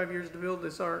 75 years to build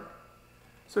this ark.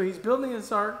 So he's building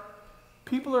this ark.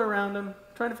 People are around him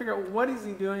trying to figure out what is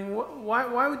he doing.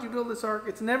 Why would you build this ark?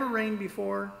 It's never rained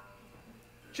before.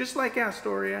 Just like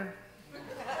Astoria.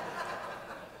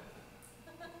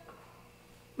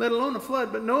 Let alone a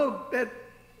flood. But Noah had...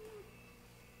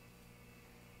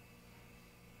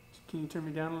 Can you turn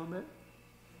me down a little bit?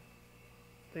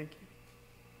 Thank you.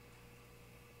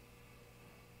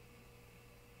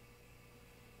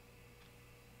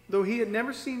 Though he had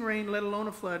never seen rain, let alone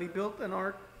a flood, he built an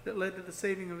ark that led to the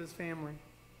saving of his family.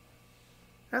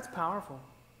 That's powerful.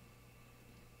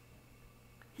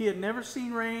 He had never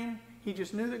seen rain. He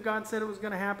just knew that God said it was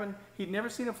going to happen. He'd never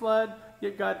seen a flood,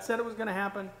 yet God said it was going to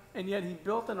happen, and yet he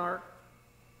built an ark,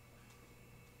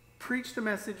 preached a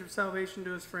message of salvation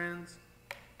to his friends,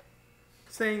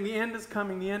 saying the end is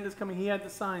coming, the end is coming. He had the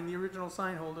sign, the original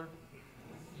sign holder.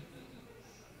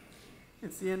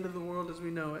 It's the end of the world as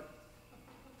we know it.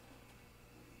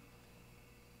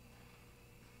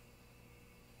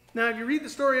 Now, if you read the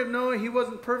story of Noah, he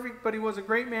wasn't perfect, but he was a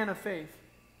great man of faith.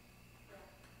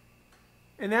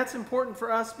 And that's important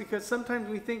for us because sometimes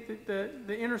we think that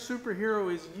the inner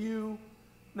superhero is you,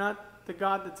 not the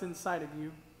God that's inside of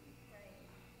you.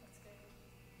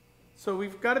 So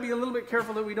we've got to be a little bit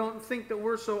careful that we don't think that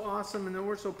we're so awesome and that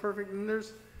we're so perfect. And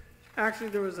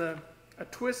there was a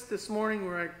twist this morning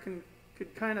where I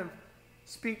could kind of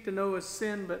speak to Noah's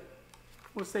sin, but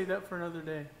we'll save that for another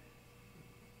day.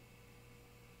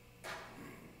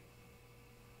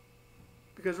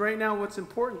 Because right now what's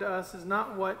important to us is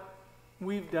not what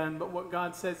we've done, but what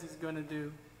God says he's going to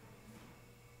do.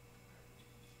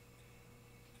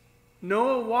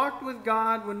 Noah walked with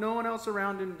God when no one else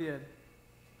around him did.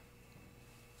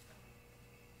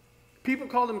 People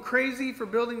called him crazy for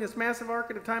building this massive ark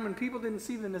at a time when people didn't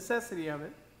see the necessity of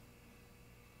it.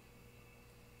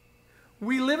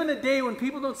 We live in a day when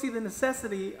people don't see the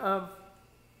necessity of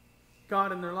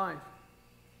God in their life.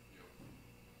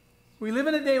 We live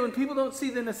in a day when people don't see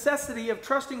the necessity of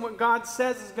trusting what God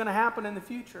says is going to happen in the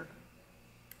future.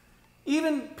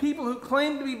 Even people who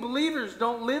claim to be believers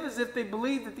don't live as if they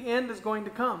believe that the end is going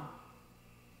to come.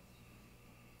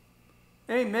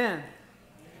 Amen.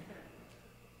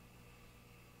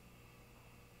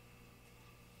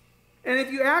 And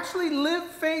if you actually live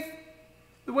faith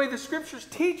the way the scriptures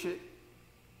teach it,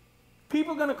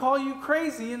 people are going to call you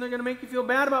crazy and they're going to make you feel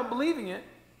bad about believing it.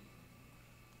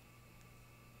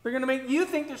 They're going to make you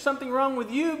think there's something wrong with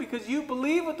you because you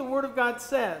believe what the Word of God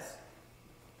says.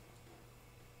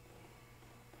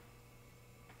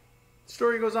 The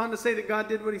story goes on to say that God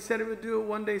did what he said it would do. It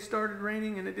one day started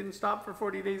raining and it didn't stop for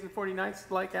 40 days and 40 nights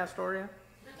like Astoria.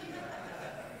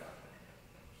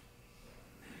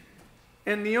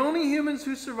 And the only humans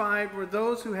who survived were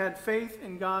those who had faith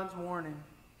in God's warning.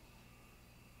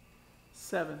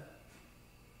 7.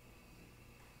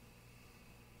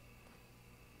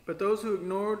 But those who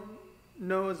ignored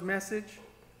Noah's message,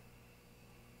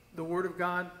 the Word of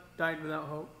God, died without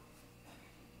hope.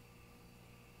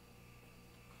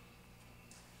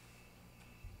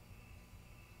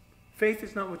 Faith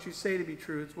is not what you say to be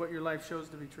true, it's what your life shows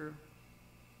to be true.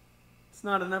 It's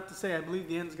not enough to say, I believe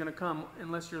the end's going to come,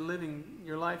 unless you're living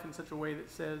your life in such a way that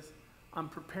says, I'm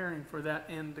preparing for that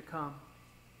end to come.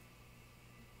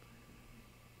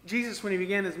 Jesus, when he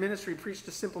began his ministry, preached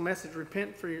a simple message: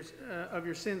 repent of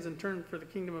your sins and turn, for the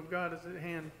kingdom of God is at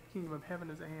hand. Kingdom of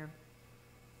heaven is at hand.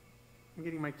 I'm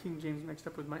getting my King James mixed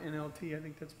up with my NLT. I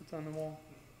think that's what's on the wall.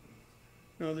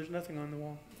 No, there's nothing on the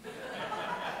wall.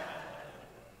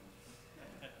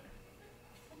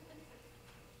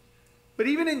 But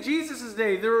even in Jesus'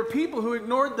 day, there were people who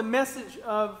ignored the message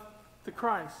of the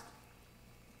Christ.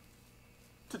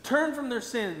 To turn from their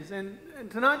sins and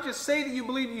to not just say that you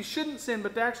believe you shouldn't sin,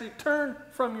 but to actually turn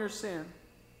from your sin.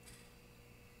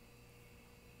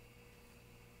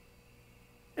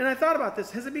 And I thought about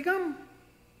this.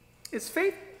 Is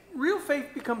faith, real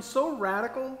faith, become so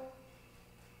radical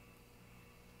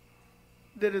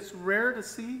that it's rare to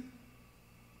see?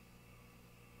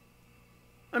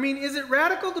 I mean, is it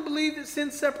radical to believe that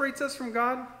sin separates us from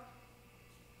God?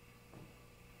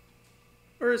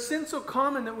 Or is sin so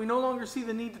common that we no longer see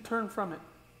the need to turn from it?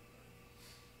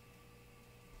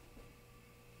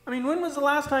 I mean, when was the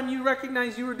last time you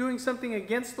recognized you were doing something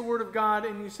against the Word of God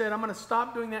and you said, I'm going to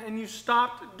stop doing that, and you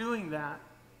stopped doing that?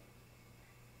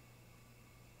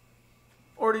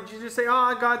 Or did you just say,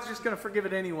 oh, God's just going to forgive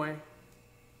it anyway?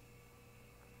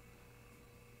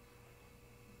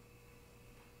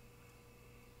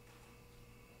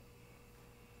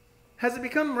 Has it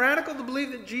become radical to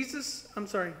believe that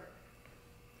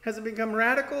Has it become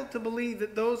radical to believe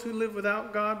that those who live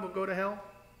without God will go to hell?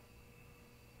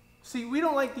 See, we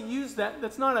don't like to use that.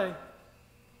 That's not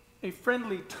a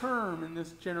friendly term in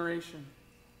this generation.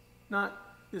 Not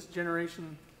this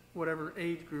generation, whatever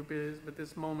age group it is, but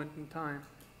this moment in time.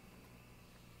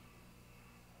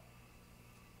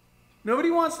 Nobody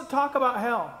wants to talk about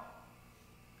hell,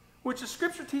 which the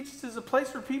Scripture teaches is a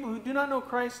place where people who do not know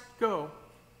Christ go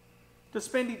to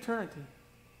spend eternity.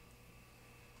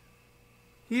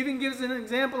 He even gives an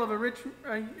example of a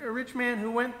rich man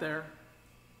who went there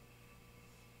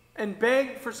and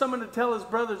begged for someone to tell his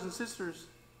brothers and sisters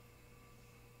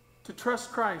to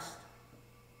trust Christ.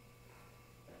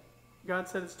 God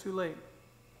said it's too late.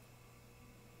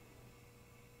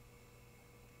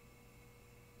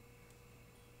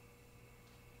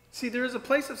 See, there is a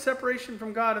place of separation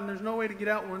from God, and there's no way to get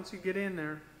out once you get in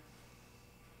there.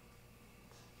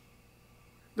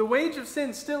 The wage of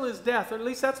sin still is death, or at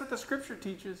least that's what the Scripture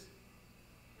teaches.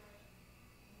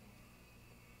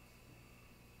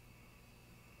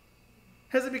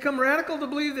 Has it become radical to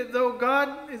believe that though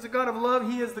God is a God of love,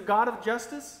 he is the God of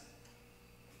justice?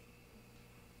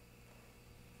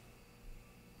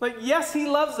 Like, yes, he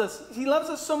loves us. He loves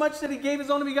us so much that he gave his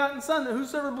only begotten Son, that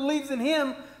whosoever believes in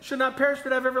him should not perish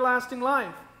but have everlasting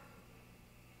life.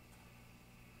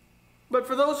 But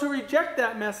for those who reject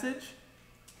that message,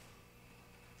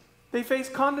 they face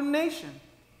condemnation.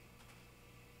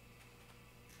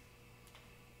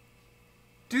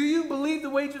 Do you believe the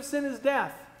wage of sin is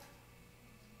death?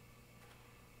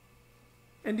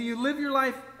 And do you live your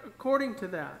life according to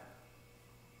that?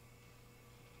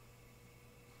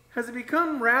 Has it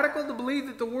become radical to believe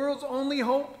that the world's only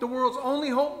hope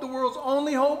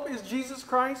is Jesus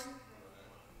Christ?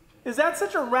 Is that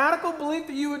such a radical belief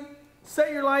that you would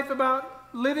set your life about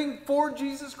living for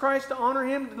Jesus Christ to honor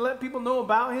him, to let people know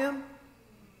about him?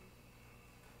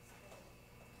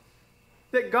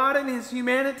 That God in his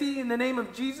humanity, in the name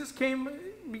of Jesus,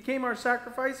 became our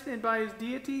sacrifice, and by his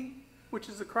deity, which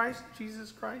is the Christ,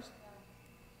 Jesus Christ.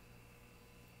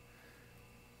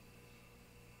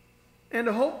 And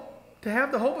to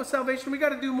have the hope of salvation, we got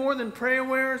to do more than pray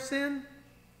away our sin,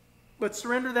 but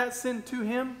surrender that sin to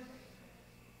him.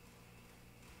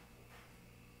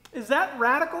 Is that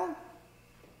radical?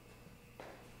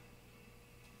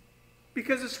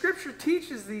 Because the scripture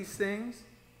teaches these things,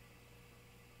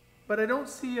 but I don't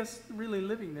see us really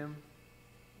living them.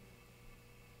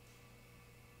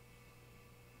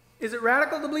 Is it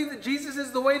radical to believe that Jesus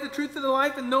is the way, the truth, and the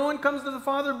life, and no one comes to the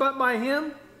Father but by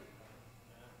him?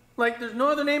 Like there's no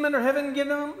other name under heaven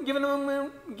given among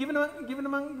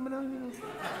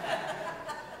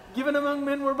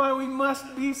men whereby we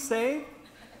must be saved?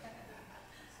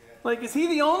 Like, is he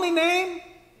the only name?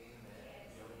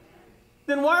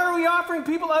 Then why are we offering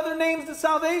people other names to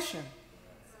salvation?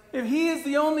 If he is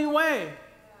the only way,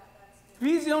 if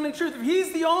he's the only truth, if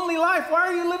he's the only life, why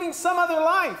are you living some other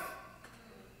life?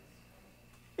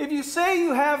 If you say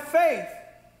you have faith,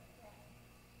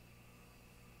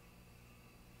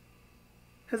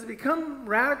 has it become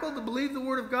radical to believe the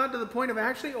Word of God to the point of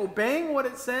actually obeying what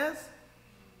it says,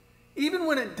 even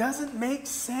when it doesn't make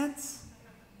sense?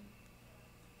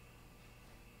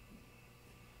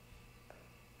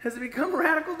 Has it become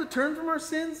radical to turn from our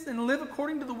sins and live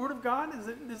according to the Word of God?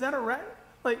 Is that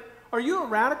are you a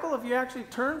radical if you actually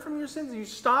turn from your sins and you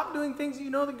stop doing things that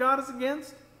you know that God is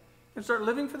against and start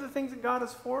living for the things that God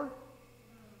is for?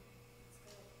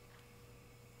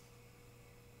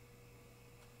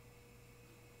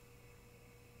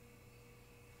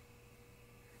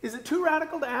 Is it too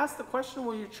radical to ask the question,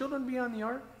 will your children be on the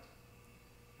ark?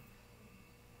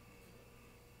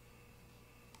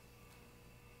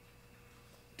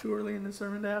 Too early in the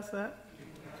sermon to ask that?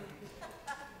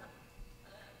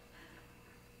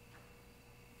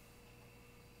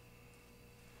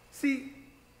 See,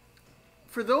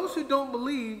 for those who don't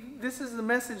believe, this is the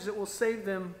message that will save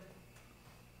them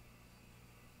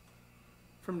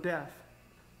from death.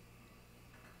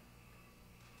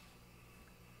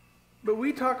 But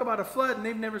we talk about a flood and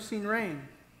they've never seen rain.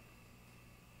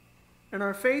 And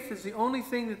our faith is the only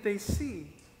thing that they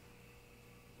see.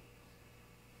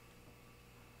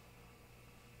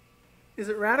 Is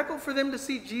it radical for them to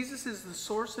see Jesus as the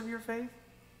source of your faith?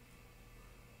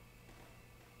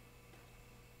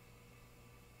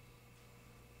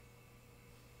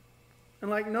 And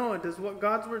like Noah, does what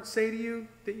God's word say to you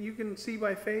that you can see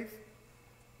by faith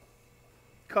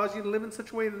cause you to live in such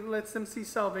a way that lets them see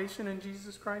salvation in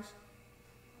Jesus Christ?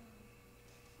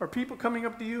 Are people coming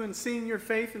up to you and seeing your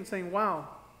faith and saying, wow,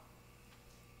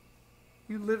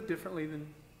 you live differently than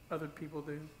other people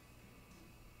do?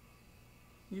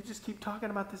 You just keep talking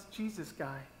about this Jesus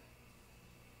guy.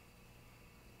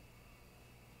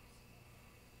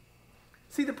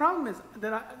 See, the problem is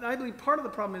that I believe part of the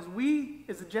problem is we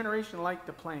as a generation like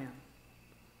to plan.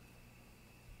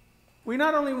 We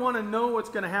not only want to know what's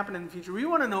going to happen in the future, we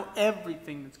want to know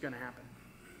everything that's going to happen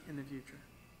in the future.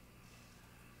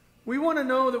 We want to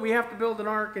know that we have to build an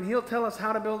ark, and he'll tell us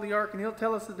how to build the ark, and he'll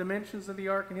tell us the dimensions of the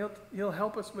ark, and he'll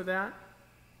help us with that.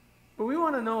 But we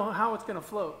want to know how it's going to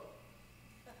float.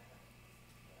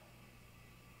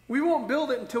 We won't build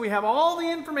it until we have all the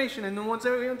information, and then once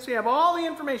we have all the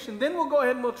information, then we'll go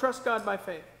ahead and we'll trust God by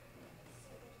faith.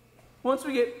 Once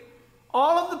we get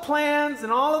all of the plans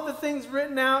and all of the things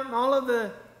written out and all of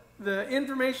the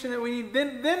information that we need,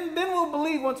 then we'll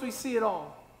believe once we see it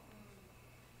all.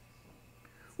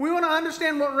 We want to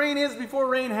understand what rain is before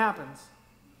rain happens.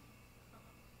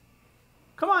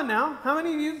 Come on now. How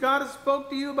many of you, God has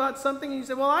spoke to you about something and you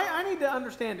said, well, I need to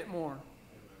understand it more.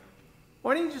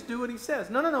 Why don't you just do what he says?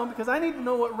 No, because I need to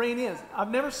know what rain is. I've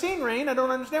never seen rain. I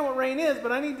don't understand what rain is,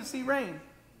 but I need to see rain.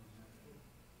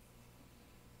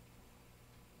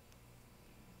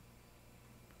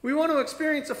 We want to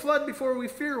experience a flood before we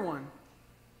fear one.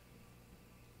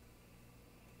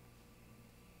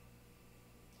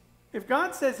 If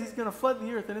God says he's going to flood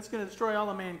the earth and it's going to destroy all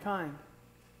of mankind,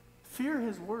 fear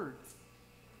his word.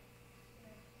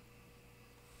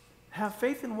 Have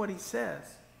faith in what he says.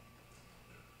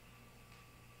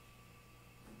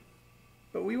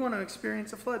 But we want to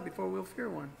experience a flood before we'll fear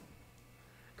one.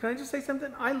 Can I just say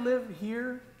something? I live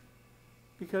here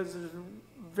because there's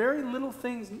very little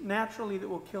things naturally that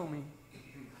will kill me.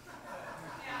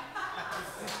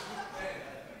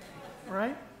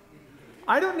 Right?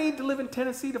 I don't need to live in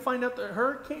Tennessee to find out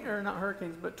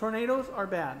that tornadoes are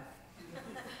bad.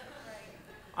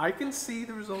 I can see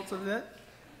the results of that.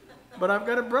 But I've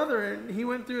got a brother, and he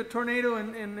went through a tornado,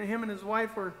 and him and his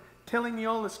wife were telling me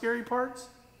all the scary parts.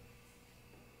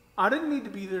 I didn't need to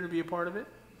be there to be a part of it,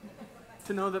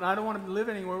 to know that I don't want to live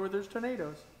anywhere where there's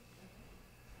tornadoes.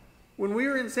 When we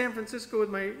were in San Francisco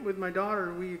with my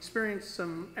daughter, we experienced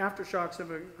some aftershocks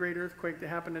of a great earthquake that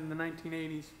happened in the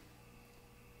 1980s.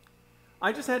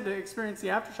 I just had to experience the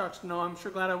aftershocks to know I'm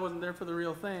sure glad I wasn't there for the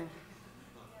real thing.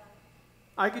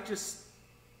 I could just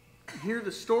hear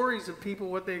the stories of people,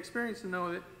 what they experienced, and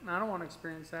know that I don't want to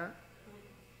experience that.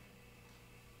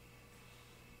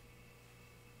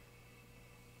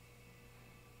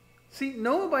 See,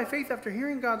 Noah, by faith, after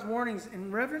hearing God's warnings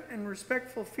in reverent and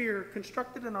respectful fear,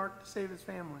 constructed an ark to save his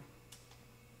family.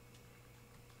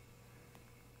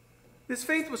 This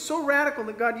faith was so radical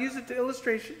that God used it to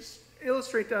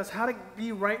illustrate to us how to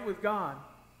be right with God.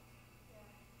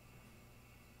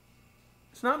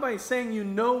 It's not by saying you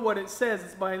know what it says,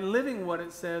 it's by living what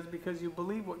it says because you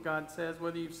believe what God says,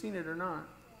 whether you've seen it or not.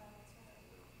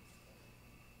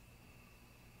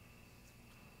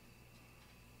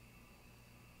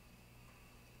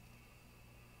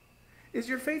 Is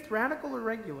your faith radical or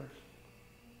regular?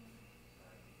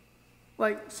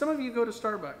 Like, some of you go to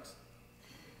Starbucks.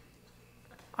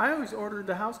 I always ordered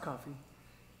the house coffee.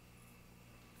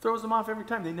 Throws them off every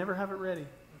time. They never have it ready.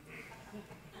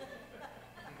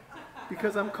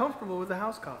 Because I'm comfortable with the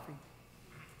house coffee.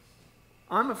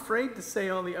 I'm afraid to say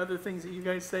all the other things that you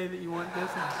guys say that you want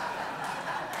this.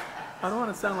 I don't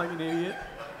want to sound like an idiot.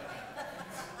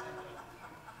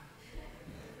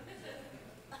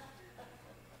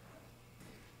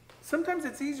 Sometimes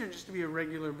it's easier just to be a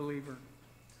regular believer.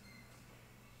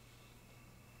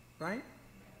 Right?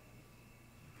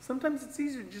 Sometimes it's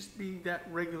easier to just be that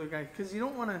regular guy because you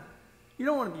don't want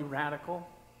to be radical.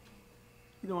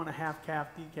 You don't want to half calf,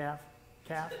 decaf,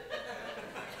 calf.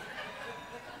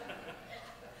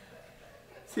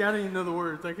 See, I don't even know the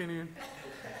words. I can't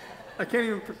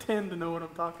even pretend to know what I'm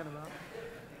talking about.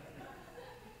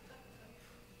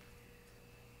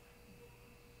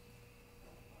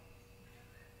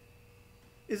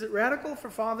 Is it radical for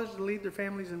fathers to lead their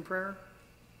families in prayer?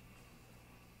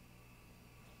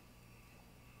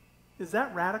 Is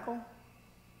that radical?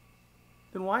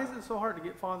 Then why is it so hard to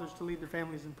get fathers to lead their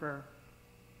families in prayer?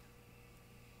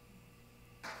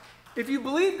 If you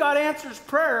believe God answers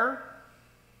prayer,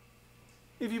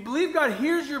 if you believe God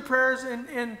hears your prayers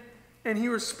and he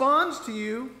responds to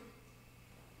you,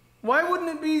 why wouldn't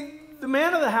it be the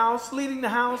man of the house leading the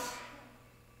house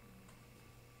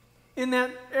in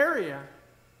that area?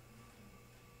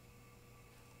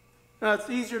 Now,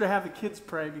 it's easier to have the kids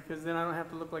pray because then I don't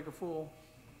have to look like a fool.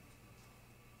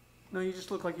 No, you just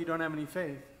look like you don't have any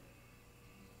faith.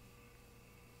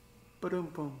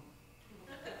 Ba-dum-bum.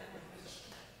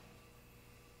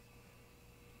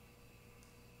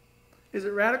 Is it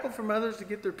radical for mothers to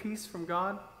get their peace from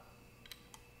God?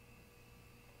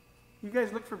 You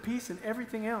guys look for peace in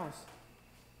everything else.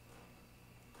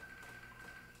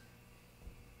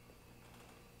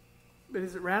 But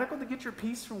is it radical to get your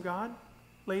peace from God,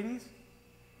 ladies?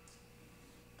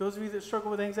 Those of you that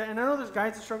struggle with anxiety, and I know there's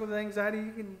guys that struggle with anxiety,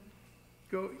 you can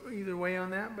go either way on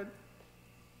that, but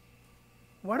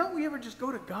why don't we ever just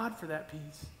go to God for that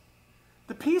peace?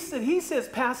 The peace that he says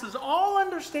passes all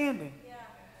understanding. Yeah.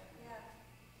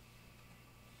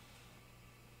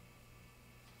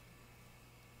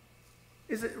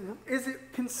 Is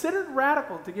it considered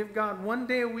radical to give God one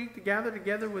day a week to gather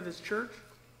together with his church?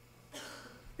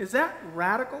 Is that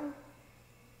radical?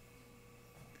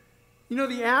 You know,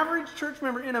 the average church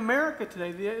member in America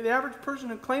today, the average person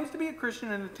who claims to be a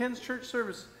Christian and attends church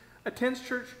service, attends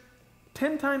church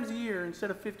 10 times a year instead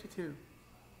of 52.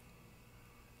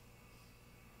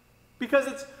 Because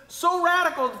it's so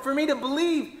radical for me to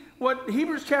believe what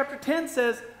Hebrews chapter 10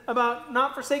 says about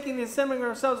not forsaking the assembling of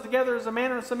ourselves together as a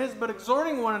manner of some is, but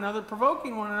exhorting one another,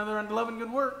 provoking one another unto love and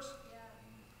good works.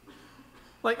 Yeah.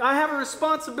 Like, I have a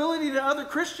responsibility to other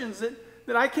Christians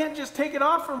that I can't just take it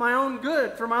off for my own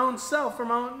good, for my own self, for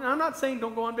my own. And I'm not saying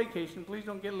don't go on vacation. Please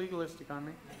don't get legalistic on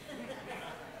me.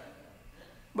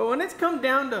 But when it's come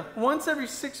down to once every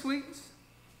 6 weeks,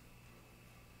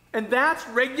 and that's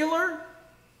regular,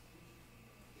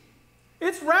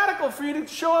 it's radical for you to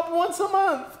show up once a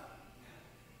month.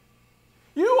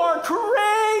 You are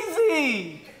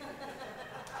crazy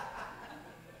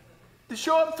to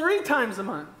show up 3 times a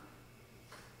month.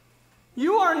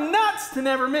 You are nuts to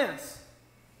never miss.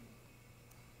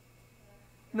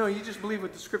 No, you just believe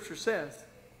what the Scripture says.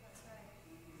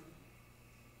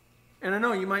 And I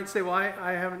know you might say, well,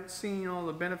 I haven't seen all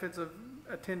the benefits of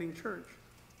attending church.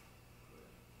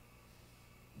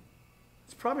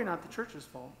 It's probably not the church's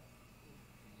fault.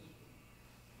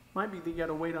 Might be that you got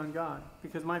to wait on God.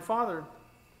 Because my father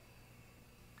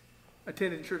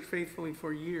attended church faithfully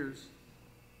for years.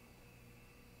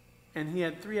 And he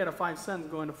had 3 out of 5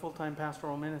 sons go into full-time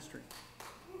pastoral ministry.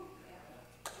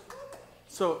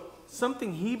 So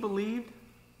something he believed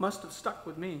must have stuck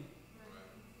with me.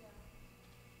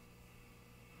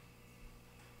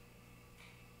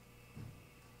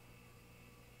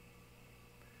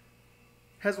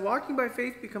 Has walking by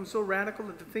faith become so radical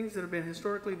that the things that have been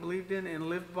historically believed in and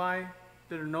lived by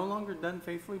that are no longer done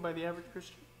faithfully by the average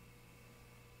Christian?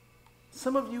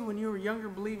 Some of you, when you were younger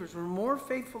believers, were more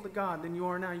faithful to God than you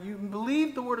are now. You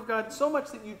believed the Word of God so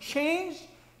much that you changed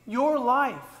your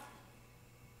life.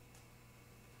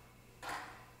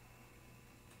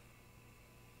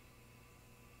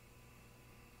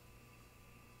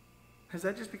 Has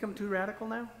that just become too radical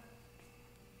now?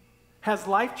 Has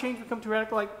life change become too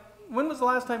radical? Like, when was the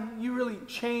last time you really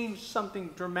changed something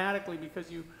dramatically because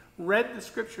you read the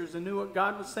Scriptures and knew what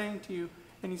God was saying to you,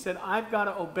 and you said, I've got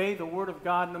to obey the Word of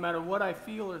God no matter what I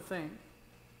feel or think?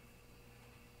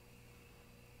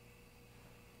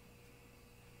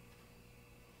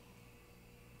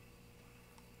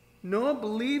 Noah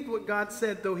believed what God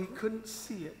said, though he couldn't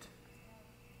see it.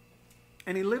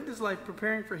 And he lived his life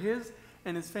preparing for his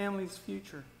and his family's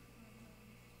future.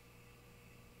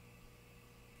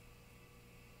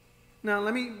 Now,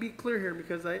 let me be clear here,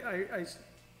 because I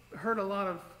heard a lot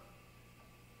of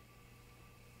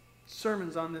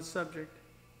sermons on this subject.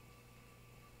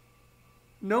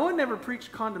 Noah never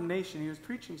preached condemnation. He was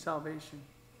preaching salvation.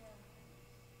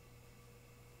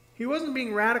 He wasn't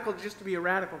being radical just to be a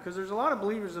radical, because there's a lot of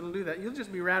believers that will do that. You'll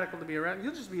just be radical to be a radical.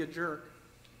 You'll just be a jerk,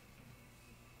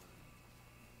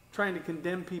 trying to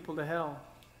condemn people to hell.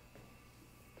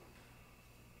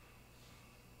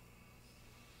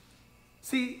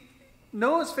 See,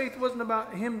 Noah's faith wasn't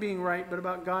about him being right, but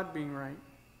about God being right.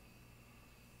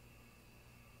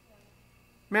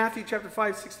 Matthew chapter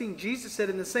 5:16, Jesus said,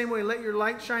 in the same way, let your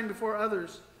light shine before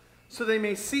others, so they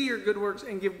may see your good works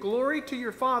and give glory to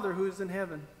your Father who is in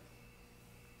heaven.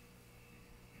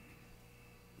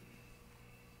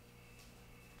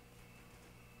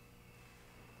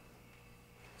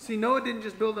 See, Noah didn't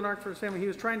just build an ark for his family. He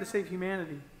was trying to save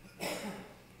humanity.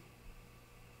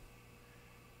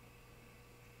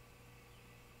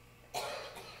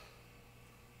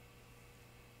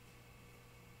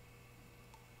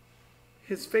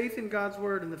 His faith in God's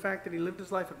Word and the fact that he lived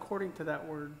his life according to that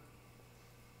Word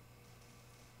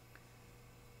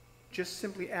just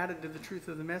simply added to the truth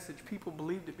of the message. People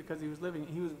believed it because he was living it.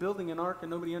 He was building an ark and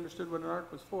nobody understood what an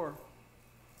ark was for.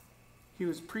 He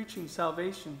was preaching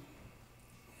salvation,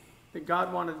 that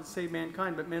God wanted to save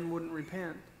mankind, but men wouldn't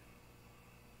repent.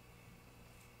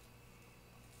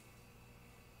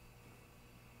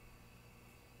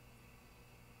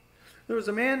 There was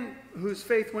a man whose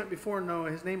faith went before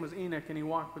Noah. His name was Enoch, and he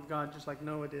walked with God just like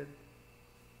Noah did.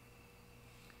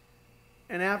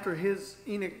 And after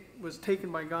Enoch was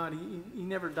taken by God, he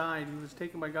never died. He was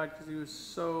taken by God because he was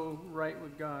so right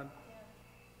with God.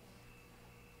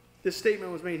 This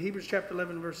statement was made. Hebrews chapter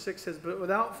 11, verse 6 says, but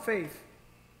without faith,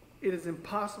 it is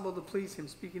impossible to please him,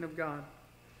 speaking of God.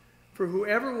 For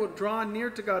whoever will draw near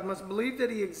to God must believe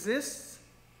that he exists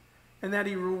and that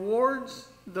he rewards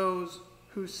those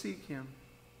who seek him.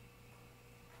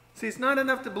 See, it's not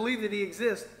enough to believe that he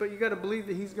exists, but you got to believe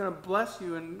that he's going to bless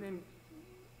you and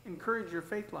encourage your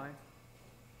faith life.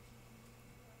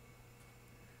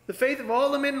 The faith of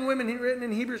all the men and women written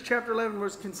in Hebrews chapter 11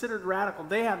 was considered radical.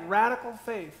 They had radical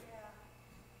faith.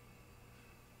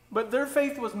 But their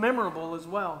faith was memorable as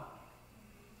well.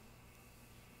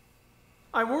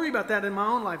 I worry about that in my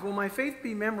own life. Will my faith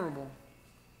be memorable?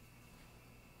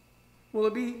 Will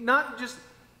it be not just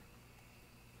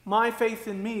my faith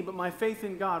in me, but my faith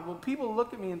in God? Will people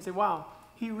look at me and say, wow,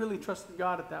 he really trusted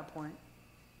God at that point?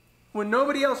 When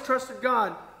nobody else trusted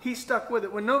God, he stuck with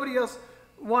it. When nobody else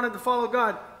wanted to follow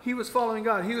God, he was following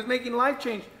God. He was making life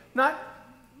change, not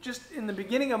just in the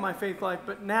beginning of my faith life,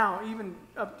 but now, even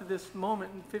up to this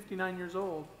moment, 59 years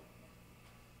old.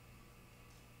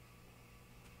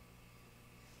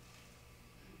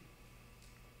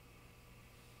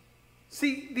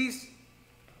 See, these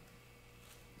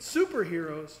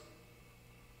superheroes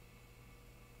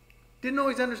didn't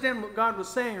always understand what God was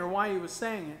saying or why he was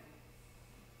saying it,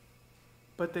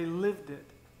 but they lived it.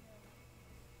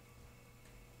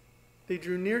 They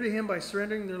drew near to him by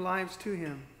surrendering their lives to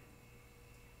him.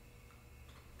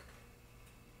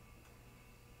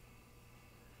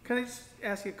 Can I just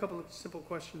ask you a couple of simple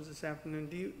questions this afternoon?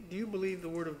 Do you believe the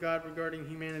Word of God regarding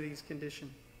humanity's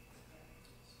condition?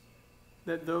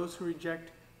 That those who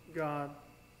reject God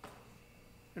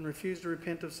and refuse to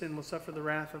repent of sin will suffer the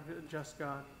wrath of a just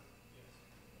God?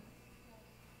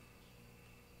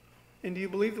 And do you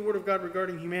believe the Word of God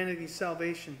regarding humanity's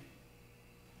salvation?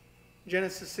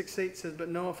 Genesis 6:8 says, "But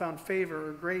Noah found favor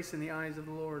or grace in the eyes of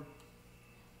the Lord."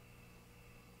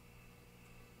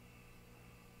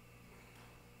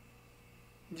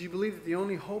 Do you believe that the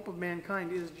only hope of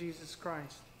mankind is Jesus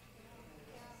Christ?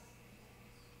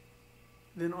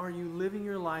 Then are you living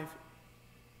your life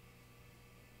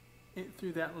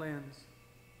through that lens?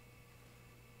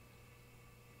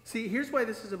 See, here's why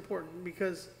this is important,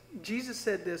 because Jesus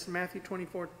said this in Matthew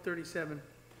 24:37.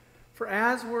 "For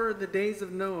as were the days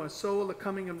of Noah, so will the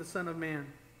coming of the Son of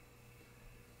Man.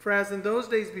 For as in those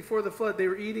days before the flood, they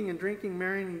were eating and drinking,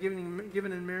 marrying and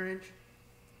given in marriage,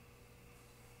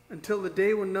 until the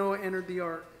day when Noah entered the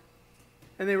ark.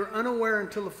 And they were unaware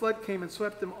until the flood came and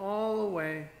swept them all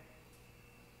away.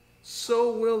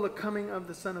 So will the coming of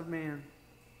the Son of Man."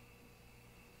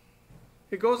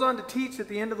 It goes on to teach at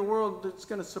the end of the world that's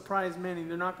going to surprise many.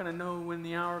 They're not going to know when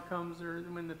the hour comes or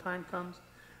when the time comes.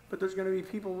 But there's going to be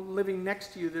people living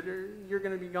next to you that you're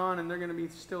going to be gone and they're going to be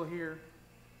still here.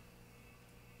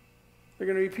 There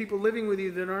are going to be people living with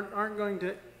you that aren't going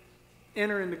to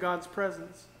enter into God's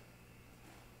presence.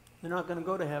 They're not going to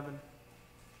go to heaven.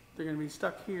 They're going to be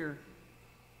stuck here.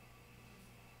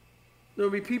 There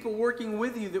will be people working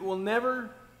with you that will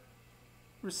never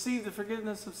receive the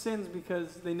forgiveness of sins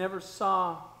because they never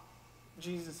saw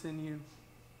Jesus in you.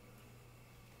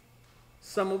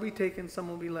 Some will be taken, some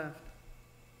will be left.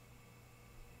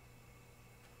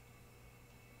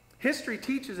 History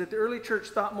teaches that the early church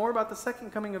thought more about the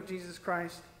second coming of Jesus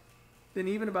Christ than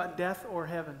even about death or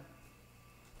heaven.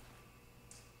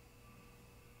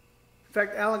 In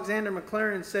fact, Alexander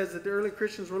Maclaren says that the early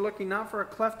Christians were looking not for a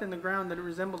cleft in the ground that it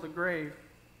resembled a grave,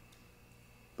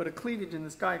 but a cleavage in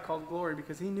the sky called glory,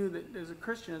 because he knew that as a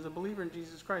Christian, as a believer in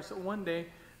Jesus Christ, that one day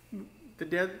the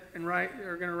dead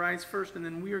are going to rise first, and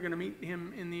then we are going to meet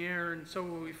him in the air, and so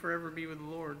will we forever be with the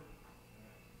Lord.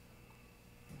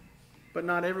 But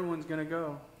not everyone's going to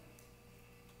go.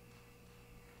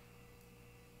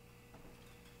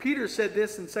 Peter said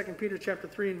this in 2 Peter chapter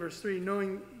 3 and verse 3,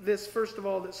 "Knowing this, first of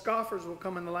all, that scoffers will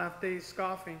come in the last days,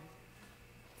 scoffing,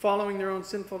 following their own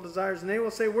sinful desires. And they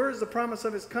will say, 'Where is the promise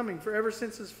of his coming? For ever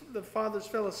since the fathers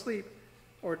fell asleep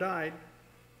or died,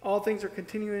 all things are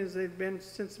continuing as they've been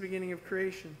since the beginning of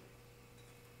creation.'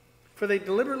 For they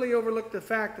deliberately overlooked the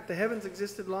fact that the heavens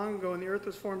existed long ago and the earth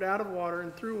was formed out of water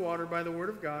and through water by the word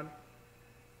of God,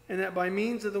 and that by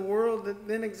means of the world that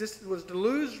then existed was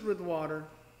deluged with water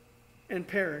and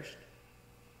perished.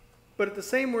 But at the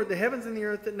same word, the heavens and the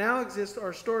earth that now exist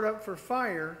are stored up for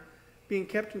fire, being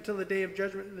kept until the day of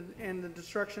judgment and the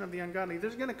destruction of the ungodly."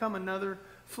 There's going to come another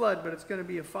flood, but it's going to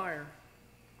be a fire.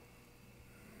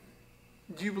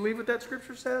 Do you believe what that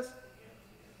scripture says?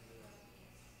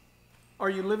 Are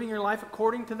you living your life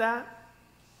according to that?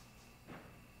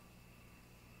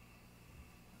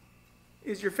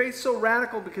 Is your faith so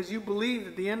radical because you believe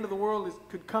that the end of the world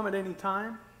could come at any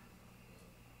time?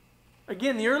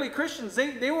 Again, the early Christians,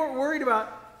 they weren't worried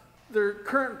about their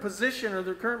current position or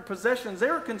their current possessions.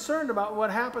 They were concerned about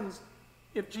what happens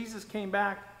if Jesus came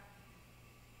back.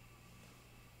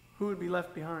 Who would be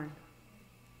left behind?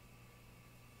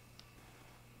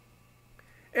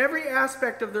 Every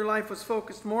aspect of their life was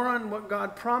focused more on what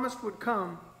God promised would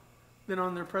come than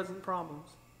on their present problems.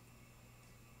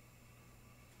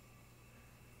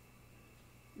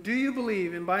 Do you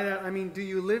believe, and by that I mean, do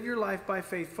you live your life by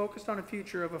faith, focused on a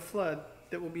future of a flood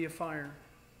that will be a fire?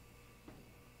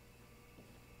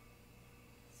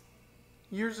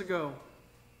 Years ago,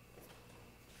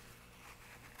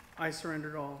 I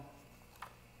surrendered all.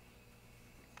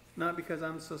 Not because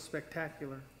I'm so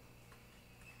spectacular,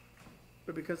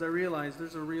 but because I realized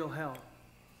there's a real hell.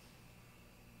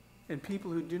 And people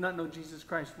who do not know Jesus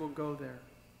Christ will go there.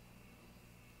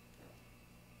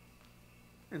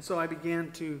 And so I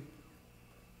began to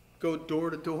go door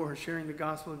to door sharing the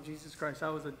gospel of Jesus Christ. I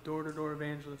was a door-to-door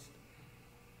evangelist.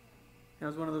 And I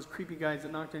was one of those creepy guys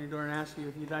that knocked on your door and asked you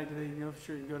if you died today, you know for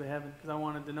sure you'd go to heaven, because I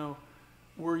wanted to know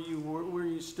where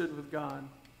you stood with God.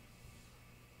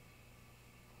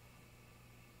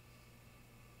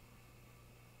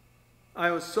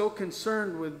 I was so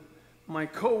concerned with my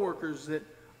coworkers that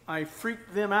I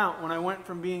freaked them out when I went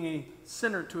from being a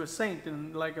sinner to a saint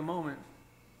in like a moment.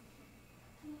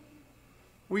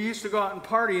 We used to go out and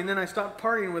party, and then I stopped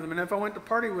partying with them. And if I went to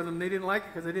party with them, they didn't like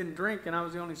it because I didn't drink, and I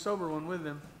was the only sober one with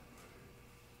them.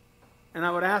 And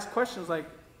I would ask questions like,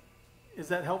 is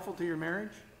that helpful to your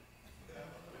marriage?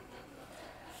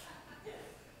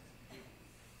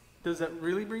 Does that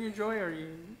really bring you joy? Or you?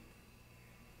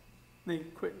 They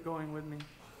quit going with me.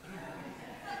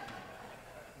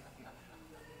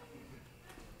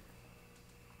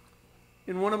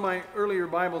 In one of my earlier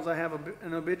Bibles, I have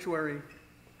an obituary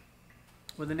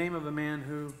with the name of a man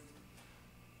who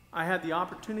I had the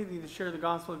opportunity to share the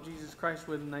gospel of Jesus Christ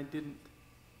with, and I didn't.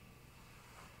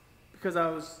 Because I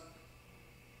was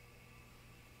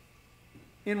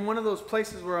in one of those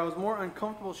places where I was more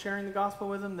uncomfortable sharing the gospel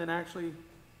with him than actually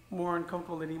more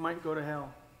uncomfortable that he might go to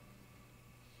hell.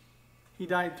 He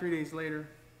died 3 days later.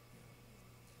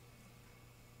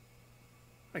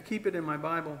 I keep it in my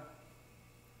Bible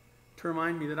to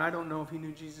remind me that I don't know if he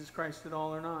knew Jesus Christ at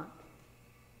all or not.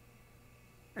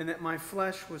 And that my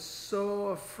flesh was so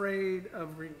afraid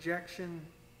of rejection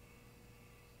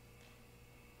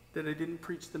that I didn't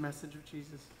preach the message of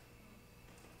Jesus.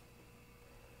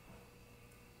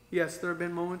 Yes, there have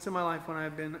been moments in my life when I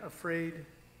have been afraid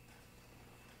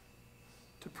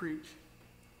to preach.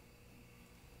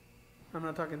 I'm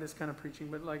not talking this kind of preaching,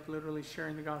 but like literally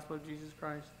sharing the gospel of Jesus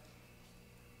Christ.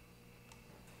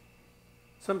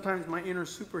 Sometimes my inner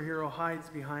superhero hides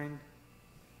behind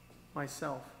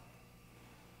myself.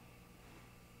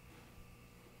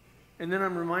 And then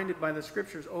I'm reminded by the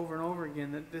scriptures over and over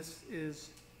again that this is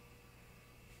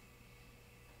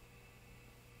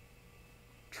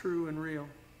true and real.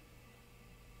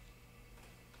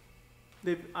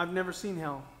 I've never seen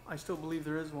hell. I still believe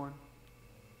there is one.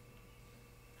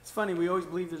 It's funny, we always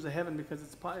believe there's a heaven because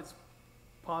it's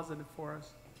positive for us.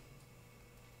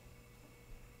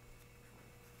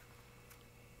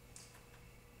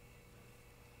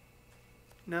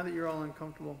 Now that you're all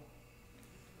uncomfortable,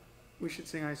 we should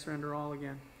sing I Surrender All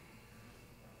again.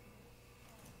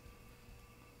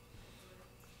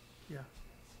 Yeah.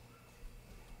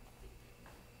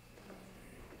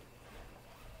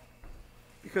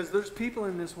 Because there's people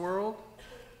in this world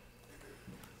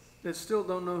that still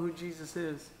don't know who Jesus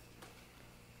is.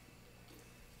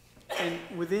 And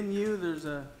within you, there's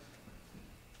a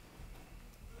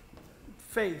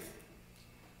faith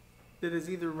that is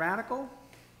either radical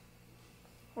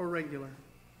or regular.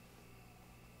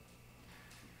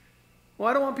 Well,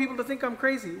 I don't want people to think I'm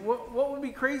crazy. What would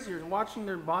be crazier? Watching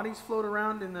their bodies float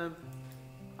around in the...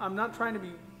 I'm not trying to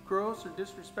be gross or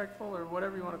disrespectful or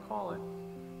whatever you want to call it.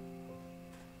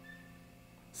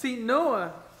 See,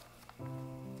 Noah,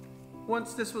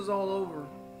 once this was all over,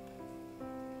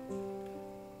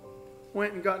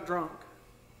 went and got drunk.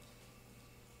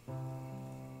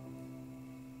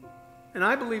 And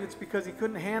I believe it's because he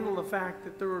couldn't handle the fact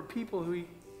that there were people who he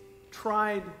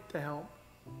tried to help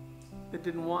that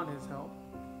didn't want his help.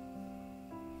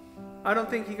 I don't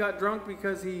think he got drunk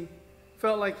because he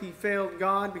felt like he failed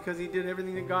God because he did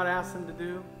everything that God asked him to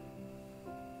do.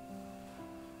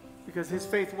 Because his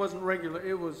faith wasn't regular.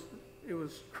 It was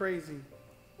crazy.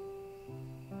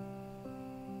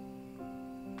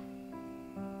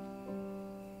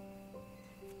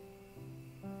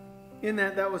 In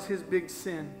that was his big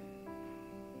sin.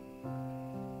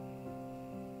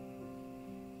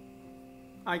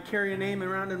 I carry a name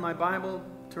around in my Bible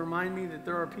to remind me that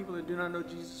there are people that do not know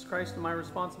Jesus Christ, and my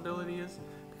responsibility is,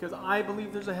 because I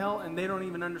believe there's a hell and they don't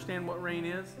even understand what rain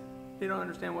is. They don't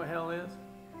understand what hell is.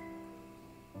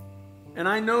 And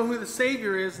I know who the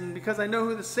Savior is, and because I know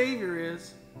who the Savior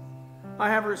is, I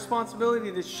have a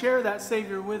responsibility to share that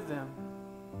Savior with them.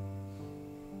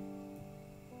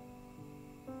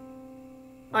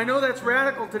 I know that's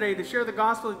radical today to share the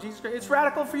gospel of Jesus Christ. It's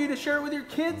radical for you to share it with your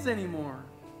kids anymore.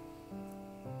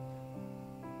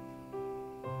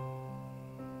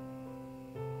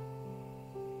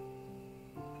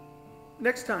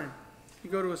 Next time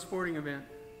you go to a sporting event,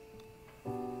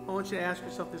 I want you to ask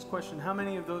yourself this question. How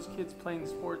many of those kids playing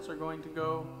sports are going to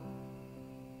go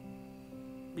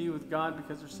be with God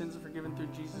because their sins are forgiven through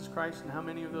Jesus Christ? And how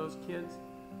many of those kids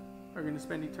are going to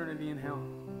spend eternity in hell?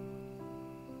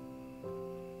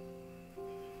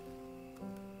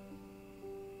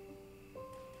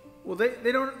 Well,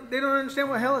 they don't understand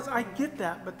what hell is. I get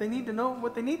that, but they need to know,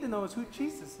 what they need to know is who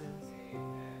Jesus is.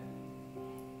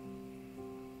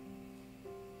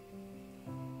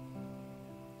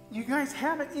 You guys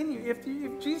have it in you. If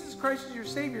Jesus Christ is your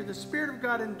Savior, the Spirit of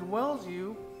God indwells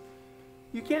you,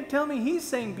 you can't tell me He's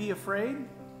saying be afraid.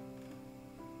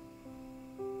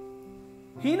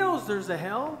 He knows there's a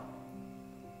hell.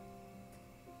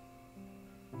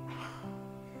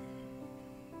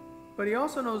 But He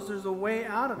also knows there's a way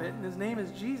out of it, and His name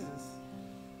is Jesus.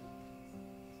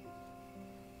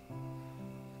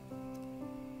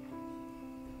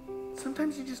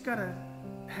 Sometimes you just got to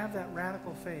have that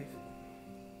radical faith.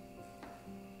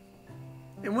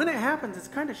 And when it happens, it's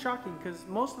kind of shocking because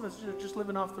most of us are just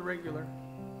living off the regular.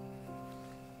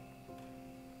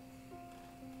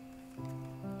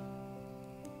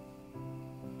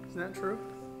 Isn't that true?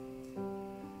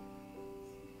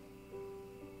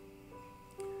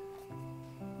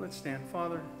 Let's stand.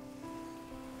 Father,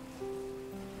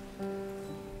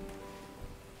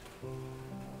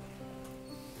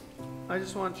 I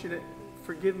just want you to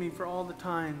forgive me for all the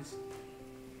times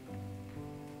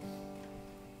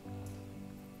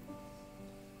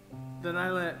that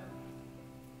I let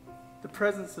the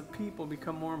presence of people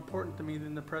become more important to me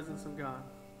than the presence of God.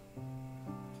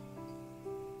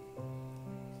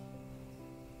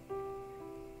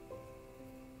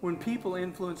 When people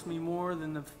influence me more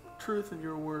than the truth of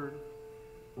your word.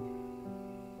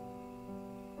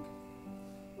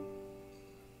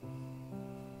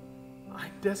 I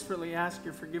desperately ask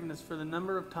your forgiveness for the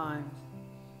number of times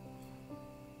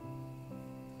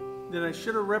that I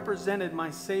should have represented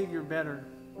my Savior better.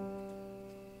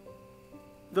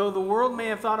 Though the world may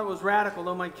have thought it was radical,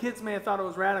 though my kids may have thought it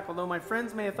was radical, though my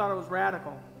friends may have thought it was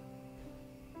radical,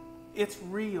 it's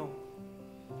real.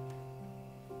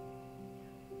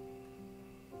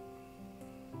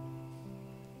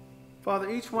 Father,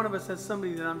 each one of us has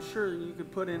somebody that I'm sure you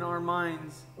could put in our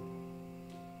minds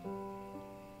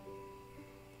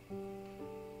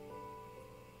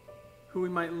who we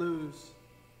might lose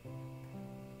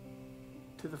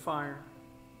to the fire.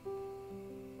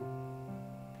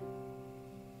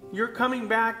 You're coming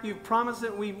back. You've promised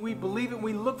it. We believe it.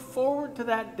 We look forward to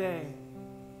that day.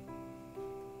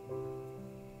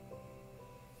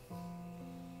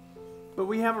 But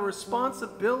we have a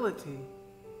responsibility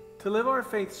to live our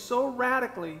faith so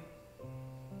radically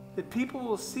that people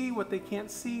will see what they can't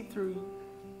see through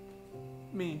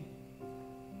me.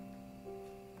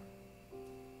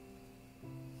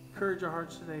 Encourage our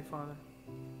hearts today, Father.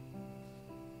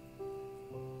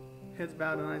 Heads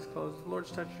bowed and eyes closed. If the Lord's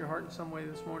touched your heart in some way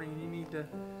this morning and you need to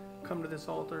come to this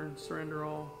altar and surrender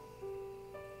all.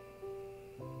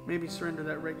 Maybe surrender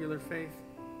that regular faith.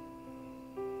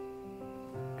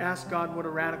 Ask God what a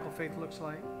radical faith looks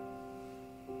like.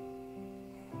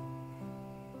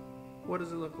 What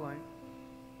does it look like?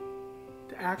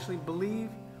 To actually believe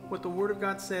what the Word of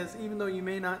God says, even though you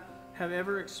may not have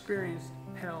ever experienced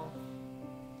hell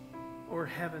or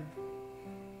heaven.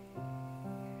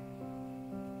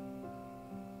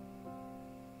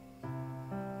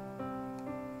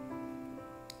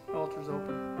 Altar's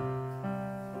open.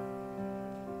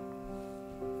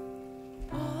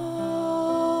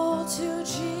 All to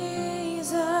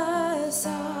Jesus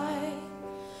I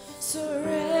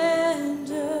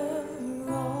surrender,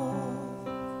 all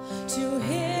to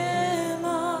Him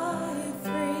I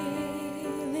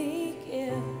freely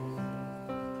give.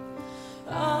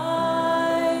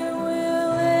 I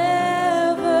will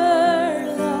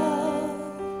ever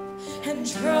love and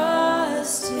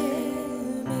trust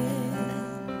Him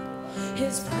in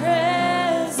His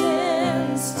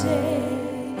presence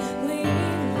daily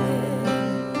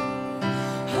live.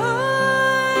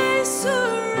 I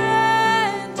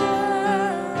surrender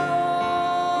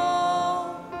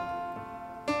all.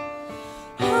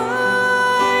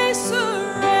 I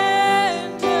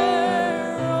surrender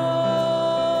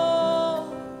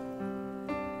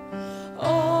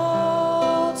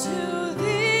all to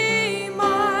Thee,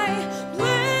 my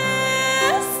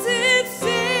blessed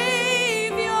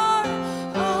Savior.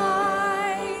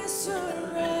 I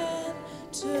surrender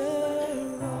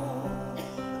all.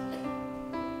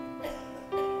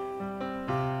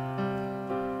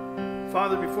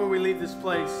 Father, before we leave this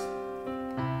place,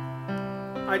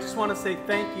 I just want to say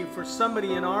thank you for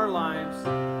somebody in our lives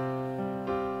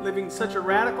living such a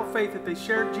radical faith that they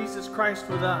shared Jesus Christ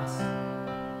with us.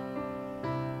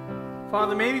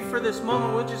 Father, maybe for this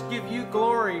moment we'll just give you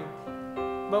glory,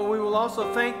 but we will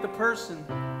also thank the person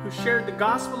who shared the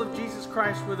gospel of Jesus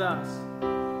Christ with us.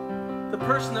 The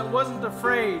person that wasn't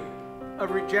afraid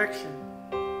of rejection.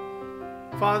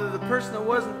 Father, the person that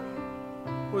wasn't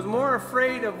was more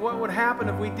afraid of what would happen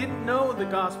if we didn't know the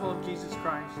gospel of Jesus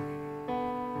Christ.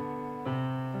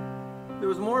 That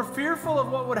was more fearful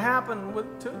of what would happen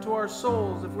to our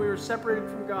souls if we were separated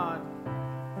from God,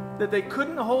 that they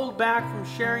couldn't hold back from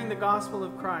sharing the gospel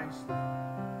of Christ.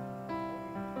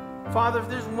 Father, if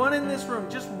there's one in this room,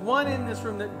 just one in this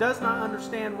room that does not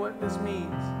understand what this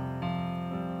means,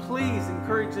 please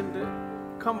encourage them to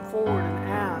come forward and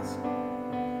ask.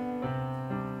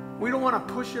 We don't want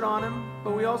to push it on him,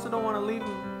 but we also don't want to leave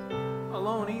him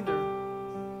alone either.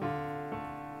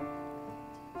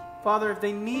 Father, if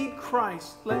they need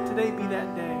Christ, let today be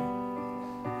that day.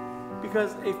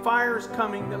 Because a fire is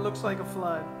coming that looks like a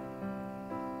flood.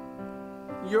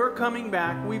 You're coming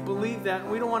back. We believe that,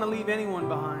 and we don't want to leave anyone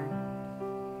behind.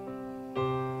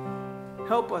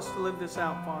 Help us to live this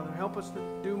out, Father. Help us to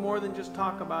do more than just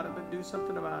talk about it, but do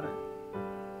something about it.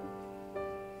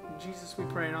 In Jesus we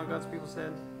pray, and all God's people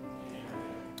said.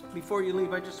 Before you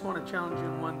leave, I just want to challenge you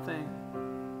in one thing.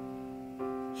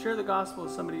 Share the gospel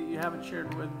with somebody that you haven't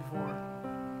shared with before.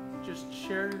 Just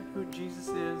share who Jesus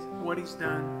is, what he's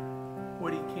done,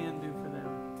 what he can do for them.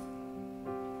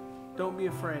 Don't be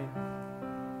afraid.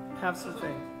 Have some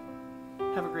faith.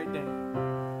 Have a great day.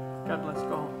 God bless.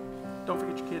 Go home. Don't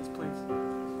forget your kids, please.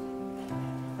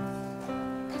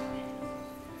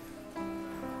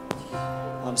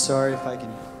 I'm sorry if I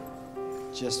can,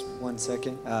 just 1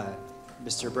 second.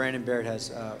 Mr. Brandon Baird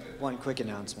has one quick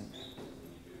announcement.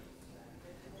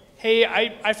 Hey,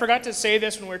 I forgot to say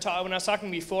this when I was talking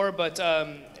before, but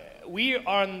we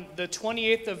on the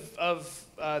 28th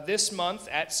of this month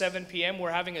at 7 p.m.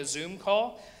 we're having a Zoom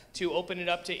call to open it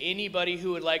up to anybody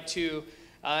who would like to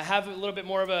have a little bit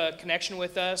more of a connection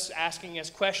with us, asking us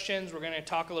questions. We're going to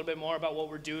talk a little bit more about what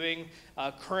we're doing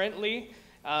currently.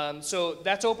 So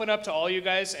that's open up to all you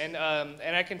guys, and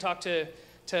I can talk to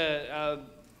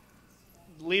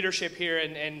leadership here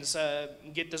and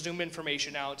get the Zoom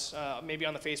information out, maybe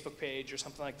on the Facebook page or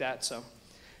something like that. So,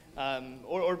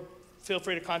 or feel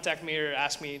free to contact me or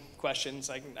ask me questions.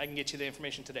 I can get you the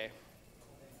information today.